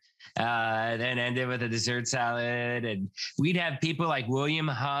appetizer, then ended with a dessert salad. And we'd have people like William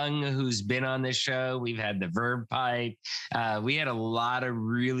Hung, who's been on this show. We've had the Verb Pipe. We had a lot of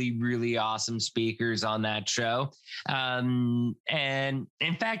really, really awesome speakers on that show. And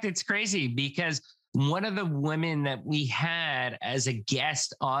in fact, it's crazy because one of the women that we had as a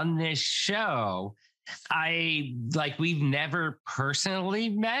guest on this show, we've never personally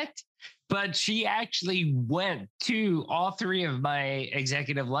met, but she actually went to all 3 of my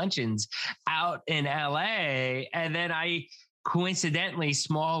executive luncheons out in LA. And then I coincidentally,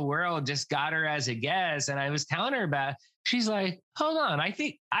 small world, just got her as a guest. And I was telling her about, she's like, hold on, I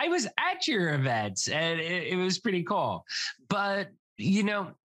think I was at your events, and it was pretty cool. But,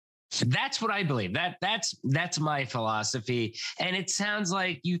 that's what I believe. That's my philosophy. And it sounds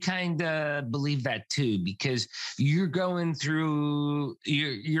like you kind of believe that too, because you're going through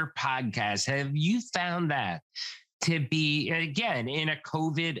your podcast. Have you found that to be, again, in a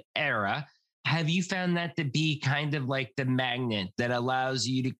COVID era, have you found that to be kind of like the magnet that allows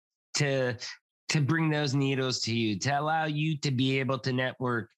you to bring those needles to you, to allow you to be able to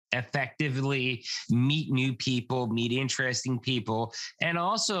network effectively, meet new people, meet interesting people, and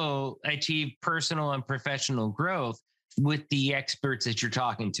also achieve personal and professional growth with the experts that you're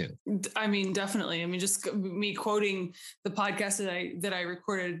talking to? I mean, definitely. I mean, just me quoting the podcast that I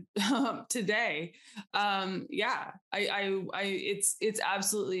recorded today. It's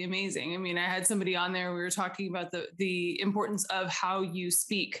absolutely amazing. I mean, I had somebody on there. We were talking about the importance of how you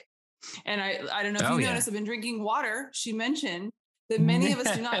speak. And I don't know if you noticed, I've been drinking water. She mentioned that many of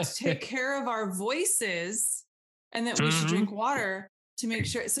us do not take care of our voices, and that we should drink water to make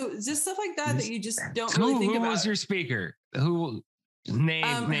sure. So just stuff like that you just don't really think about. Who was your speaker? Who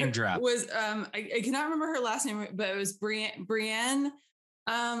name drop? Was I cannot remember her last name, but it was Brienne.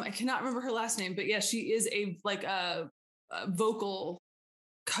 I cannot remember her last name, but yeah, she is a vocal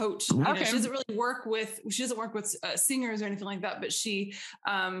coach. Okay. She doesn't really work with singers or anything like that, but she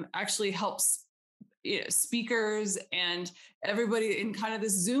actually helps speakers and everybody in kind of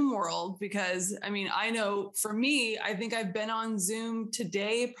this Zoom world. Because I mean, I know for me, I think I've been on Zoom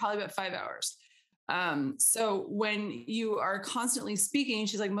today probably about 5 hours. So when you are constantly speaking,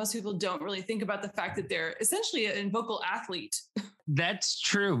 she's like, most people don't really think about the fact that they're essentially a vocal athlete. That's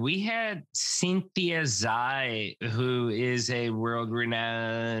true. We had Cynthia Zai, who is a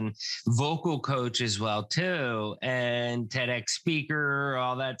world-renowned vocal coach as well, too, and TEDx speaker,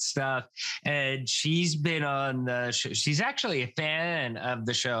 all that stuff. And she's been on the show. She's actually a fan of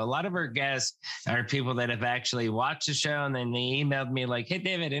the show. A lot of her guests are people that have actually watched the show, and then they emailed me like, hey,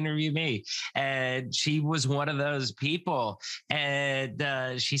 David, interview me. And she was one of those people. And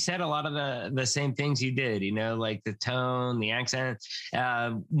she said a lot of the same things you did, like the tone, the accent.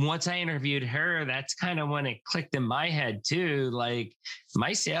 Once I interviewed her, that's kind of when it clicked in my head too. Like,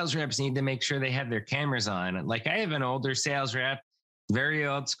 my sales reps need to make sure they have their cameras on. Like, I have an older sales rep, very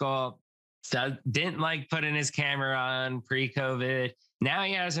old school, didn't like putting his camera on pre-COVID. Now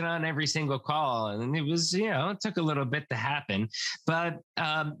he has it on every single call. And it was, it took a little bit to happen. But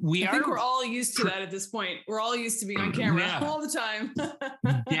I think we're all used to that at this point. We're all used to being on camera all the time.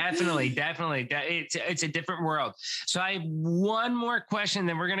 Definitely. It's a different world. So I have one more question,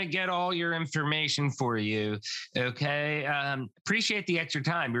 then we're going to get all your information for you. Okay. Appreciate the extra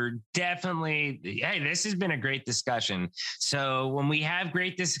time. You're definitely, hey, this has been a great discussion. So when we have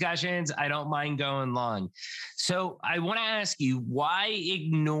great discussions, I don't mind going long. So I want to ask you, why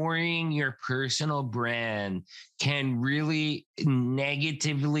ignoring your personal brand can really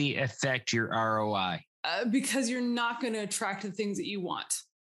negatively affect your ROI? Because you're not going to attract the things that you want.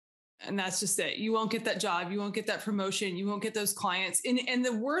 And that's just it. You won't get that job. You won't get that promotion. You won't get those clients. And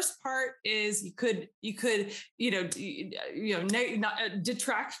the worst part is you could not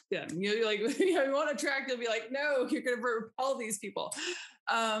detract them. You won't attract them. Be like, no, you're going to repel these people.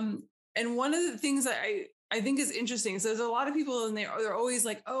 And one of the things that I think is interesting. So there's a lot of people and they're always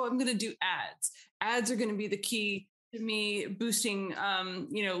like, oh, I'm going to do ads. Ads are going to be the key to me boosting,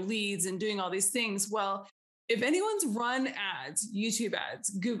 leads and doing all these things. Well, if anyone's run ads, YouTube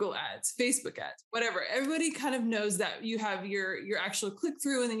ads, Google ads, Facebook ads, whatever, everybody kind of knows that you have your actual click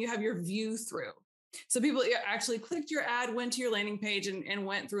through and then you have your view through. So people actually clicked your ad, went to your landing page and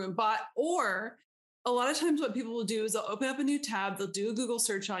went through and bought. Or a lot of times what people will do is they'll open up a new tab, they'll do a Google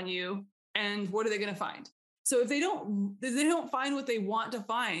search on you. And what are they going to find? So if they don't find what they want to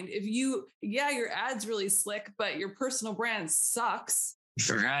find, your ad's really slick, but your personal brand sucks.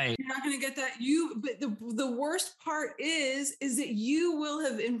 Right. You're not going to get that. But the worst part is that you will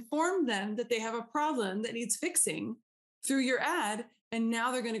have informed them that they have a problem that needs fixing through your ad. And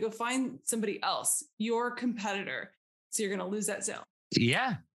now they're going to go find somebody else, your competitor. So you're going to lose that sale.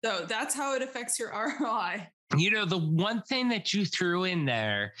 Yeah. So that's how it affects your ROI. The one thing that you threw in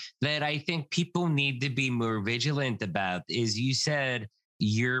there that I think people need to be more vigilant about is you said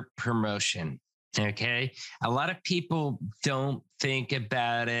your promotion. Okay. A lot of people don't think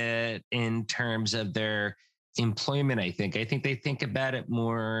about it in terms of their employment. I think they think about it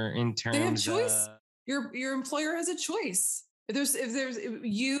more in terms they have choice. Your employer has a choice. If there's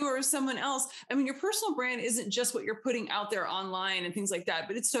you or someone else, I mean, your personal brand isn't just what you're putting out there online and things like that,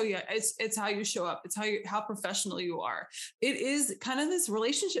 but it's how you show up. It's how professional you are. It is kind of this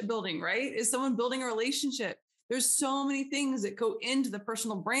relationship building, right? Is someone building a relationship? There's so many things that go into the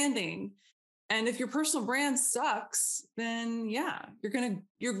personal branding. And if your personal brand sucks, then you're going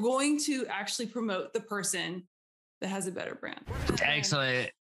to actually promote the person that has a better brand.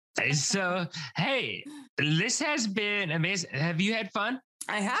 Excellent. So, hey, this has been amazing. Have you had fun?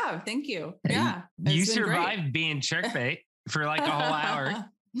 I have. Thank you. Yeah. You survived being shark bait for like a whole hour.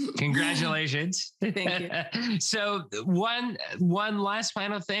 Congratulations. Thank you. So one last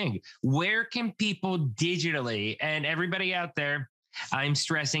final thing. Where can people digitally, and everybody out there, I'm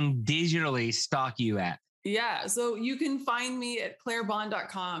stressing digitally, stalk you at? Yeah. So you can find me at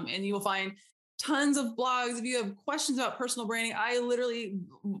clairebahn.com and you will find tons of blogs. If you have questions about personal branding, I literally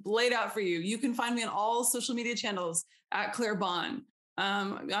laid out for you. You can find me on all social media channels at Claire Bahn,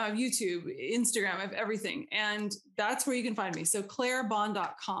 YouTube, Instagram, I have everything. And that's where you can find me. So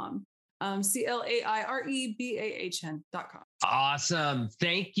clairebahn.com, CLAIREBAHN.com. Awesome.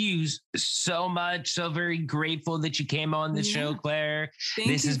 Thank you so much. So very grateful that you came on the show, Claire.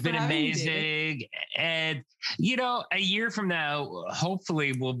 This has been amazing. And, a year from now,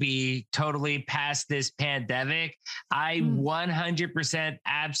 hopefully we'll be totally past this pandemic. I 100%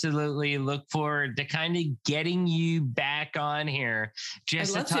 absolutely look forward to kind of getting you back on here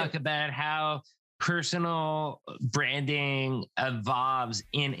just to talk about how personal branding evolves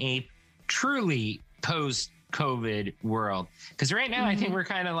in a truly post-COVID world. Because right now, I think we're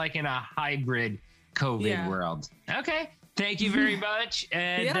kind of like in a hybrid COVID world. Okay. Thank you very much.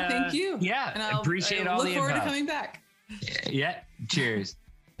 And thank you. Yeah. And I appreciate all the info. Look forward to coming back. Yeah. Cheers.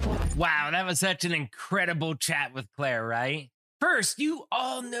 Wow, that was such an incredible chat with Claire, right? First, you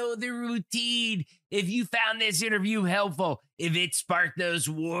all know the routine. If you found this interview helpful, if it sparked those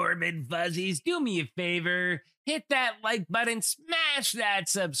warm and fuzzies, do me a favor. Hit that like button, smash that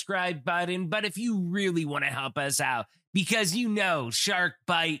subscribe button. But if you really want to help us out, because you know Shark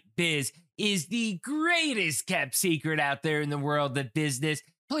Bite Biz is the greatest kept secret out there in the world of business,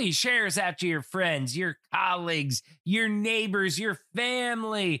 please share us out to your friends, your colleagues, your neighbors, your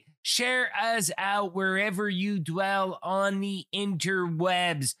family. Share us out wherever you dwell on the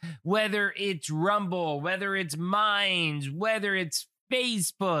interwebs, whether it's Rumble, whether it's Minds, whether it's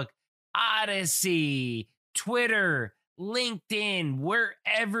Facebook, Odyssey, Twitter, LinkedIn,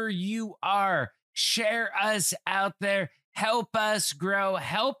 wherever you are. Share us out there. Help us grow.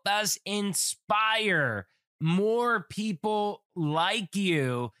 Help us inspire more people like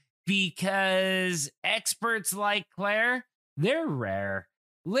you, because experts like Claire, they're rare.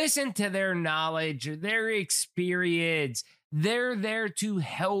 Listen to their knowledge, their experience. They're there to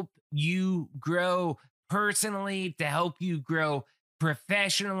help you grow personally, to help you grow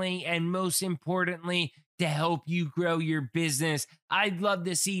professionally, and most importantly, to help you grow your business. I'd love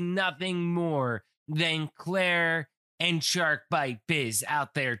to see nothing more than Claire and Shark Bite Biz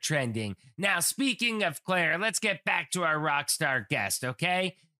out there trending. Now, speaking of Claire, let's get back to our rock star guest,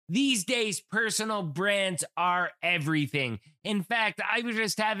 okay? These days, personal brands are everything. In fact, I was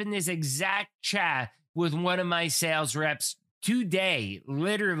just having this exact chat with one of my sales reps today,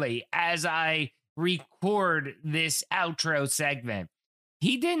 literally, as I record this outro segment.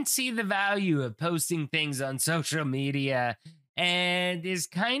 He didn't see the value of posting things on social media and is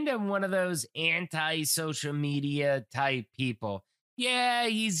kind of one of those anti-social media type people. Yeah,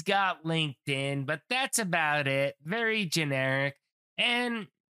 he's got LinkedIn, but that's about it. Very generic. And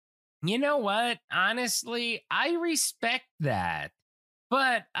you know what? Honestly, I respect that.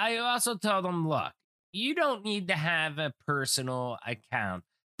 But I also told him, look, you don't need to have a personal account,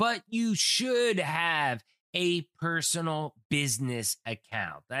 but you should have a personal business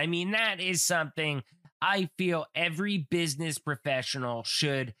account. I mean, that is something I feel every business professional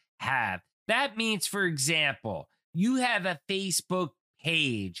should have. That means, for example, you have a Facebook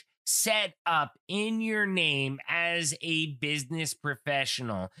page set up in your name as a business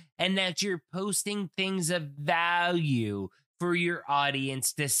professional, and that you're posting things of value for your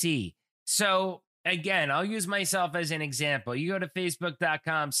audience to see. So again, I'll use myself as an example. You go to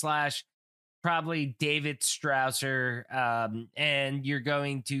facebook.com/ probably David Strausser, and you're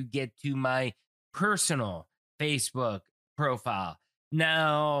going to get to my personal Facebook profile.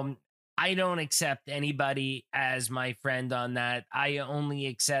 Now, I don't accept anybody as my friend on that. I only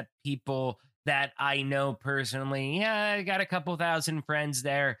accept people that I know personally. Yeah, I got a couple thousand friends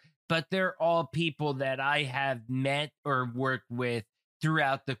there, but they're all people that I have met or worked with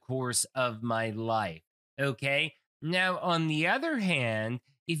throughout the course of my life. Okay. Now, on the other hand,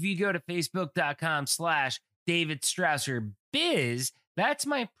 if you go to facebook.com/ David Strausser Biz, that's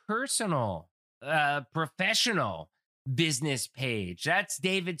my personal, professional business page. That's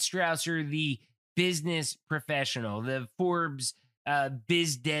David Strausser, the business professional, the Forbes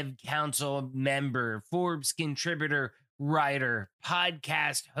Biz Dev Council member, Forbes contributor, writer,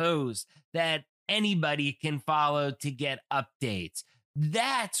 podcast host that anybody can follow to get updates.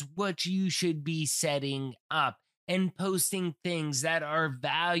 That's what you should be setting up and posting things that are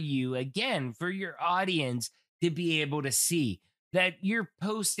value, again, for your audience to be able to see. That you're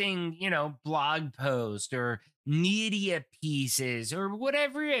posting, blog posts or media pieces or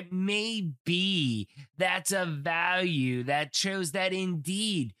whatever it may be that's of value, that shows that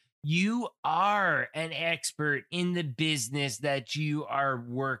indeed you are an expert in the business that you are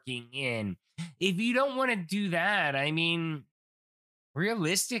working in. If you don't want to do that, I mean,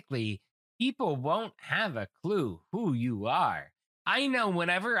 realistically, people won't have a clue who you are. I know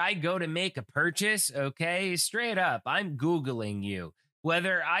whenever I go to make a purchase, okay, straight up, I'm Googling you.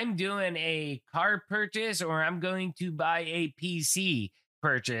 Whether I'm doing a car purchase or I'm going to buy a PC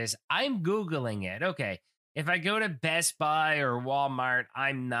purchase, I'm Googling it. Okay, if I go to Best Buy or Walmart,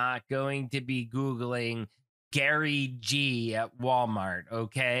 I'm not going to be Googling Gary G at Walmart,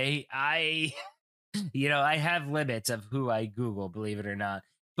 okay? I have limits of who I Google, believe it or not.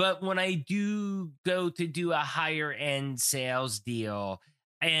 But when I do go to do a higher end sales deal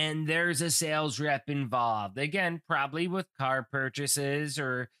and there's a sales rep involved, again, probably with car purchases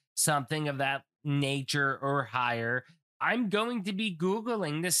or something of that nature or higher, I'm going to be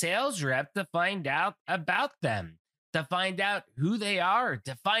Googling the sales rep to find out about them, to find out who they are,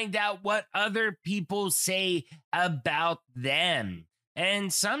 to find out what other people say about them.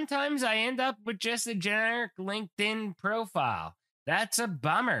 And sometimes I end up with just a generic LinkedIn profile. that's a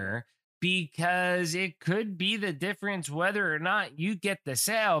bummer, because it could be the difference whether or not you get the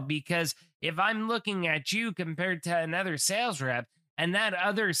sale. Because if I'm looking at you compared to another sales rep, and that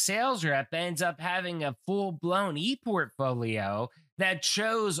other sales rep ends up having a full-blown e-portfolio that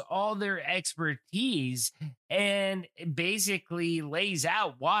shows all their expertise and basically lays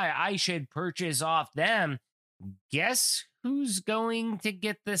out why I should purchase off them, guess who's going to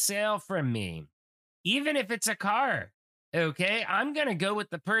get the sale from me? Even if it's a car, okay? I'm going to go with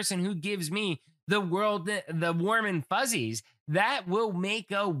the person who gives me the warm and fuzzies. That will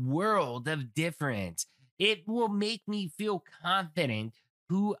make a world of difference. It will make me feel confident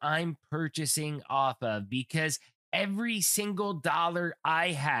who I'm purchasing off of, because every single dollar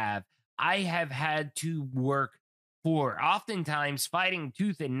I have had to work for, oftentimes fighting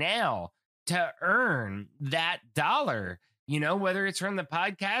tooth and nail to earn that dollar, whether it's from the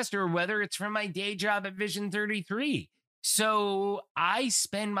podcast or whether it's from my day job at Vision 33. So I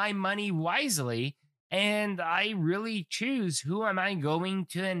spend my money wisely, and I really choose who am I going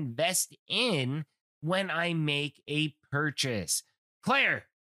to invest in when I make a purchase. Claire,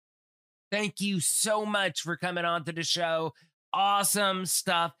 thank you so much for coming on to the show. Awesome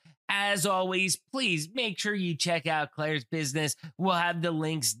stuff. As always, please make sure you check out Claire's business. We'll have the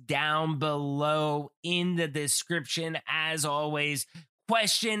links down below in the description. As always,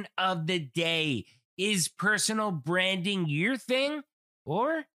 question of the day: is personal branding your thing,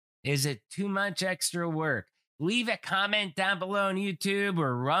 or is it too much extra work? Leave a comment down below on YouTube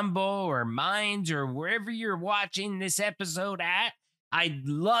or Rumble or Minds or wherever you're watching this episode at. I'd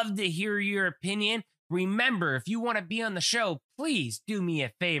love to hear your opinion. Remember, if you want to be on the show, please do me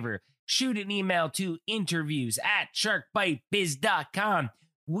a favor. Shoot an email to interviews@sharkbitebiz.com.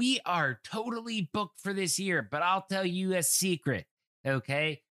 We are totally booked for this year, but I'll tell you a secret,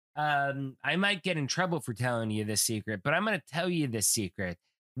 okay? I might get in trouble for telling you this secret, but I'm going to tell you this secret.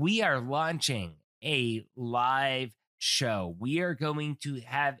 We are launching a live show. We are going to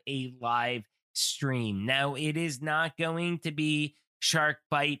have a live stream. Now, it is not going to be Shark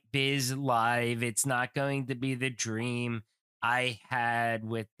Bite Biz Live. It's not going to be the dream I had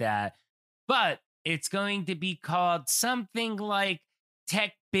with that, but it's going to be called something like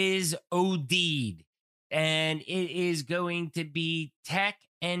Tech Biz OD'd, and it is going to be tech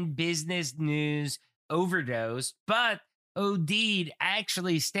and business news overdose, but OD'd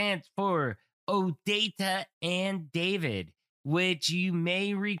actually stands for Odata and David, which you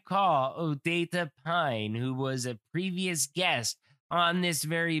may recall Odata Pine, who was a previous guest on this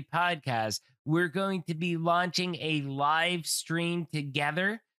very podcast. We're going to be launching a live stream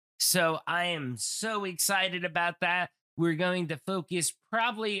together, so I am so excited about that. We're going to focus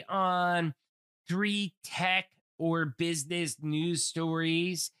probably on 3 tech or business news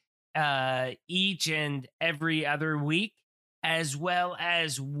stories each and every other week, as well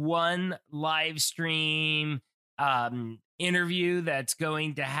as 1 live stream interview that's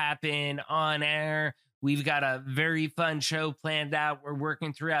going to happen on air. We've got a very fun show planned out. We're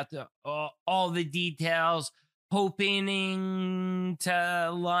working throughout all the details, hoping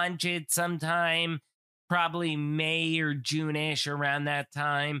to launch it sometime, probably May or June-ish, around that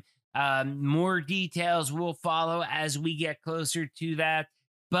time. More details will follow as we get closer to that.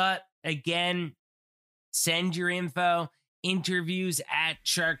 But again, send your info,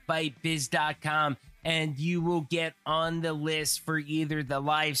 interviews@sharkbitebiz.com, and you will get on the list for either the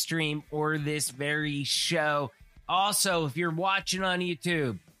live stream or this very show. Also, if you're watching on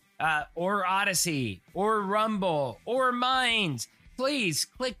YouTube or Odyssey or Rumble or Minds, please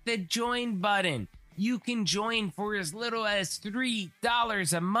click the join button. You can join for as little as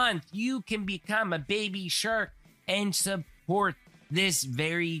 $3 a month. You can become a baby shark and support this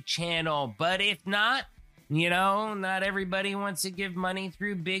very channel. But if not, not everybody wants to give money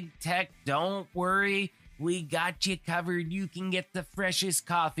through big tech. Don't worry. We got you covered. You can get the freshest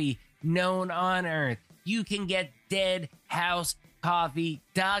coffee known on earth. You can get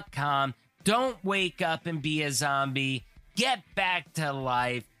deadhousecoffee.com. Don't wake up and be a zombie. Get back to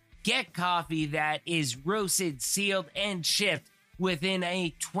life. Get coffee that is roasted, sealed, and shipped within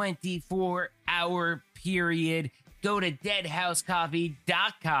a 24-hour period. Go to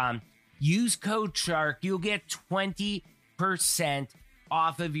deadhousecoffee.com. Use code SHARK. You'll get 20%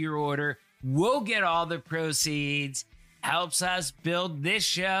 off of your order. We'll get all the proceeds. Helps us build this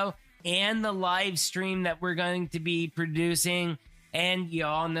show and the live stream that we're going to be producing. And you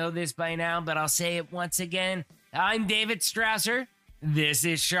all know this by now, but I'll say it once again. I'm David Strasser. This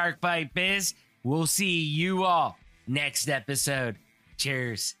is Shark Bite Biz. We'll see you all next episode.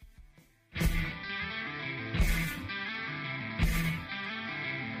 Cheers.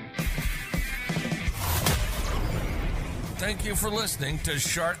 Thank you for listening to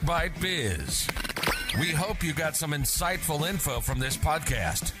Shark Bite Biz. We hope you got some insightful info from this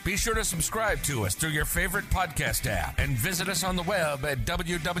podcast. Be sure to subscribe to us through your favorite podcast app and visit us on the web at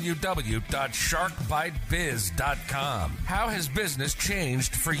www.sharkbitebiz.com. How has business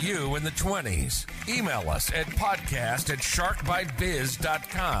changed for you in the 20s? Email us at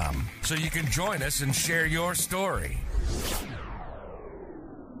podcast@sharkbitebiz.com so you can join us and share your story.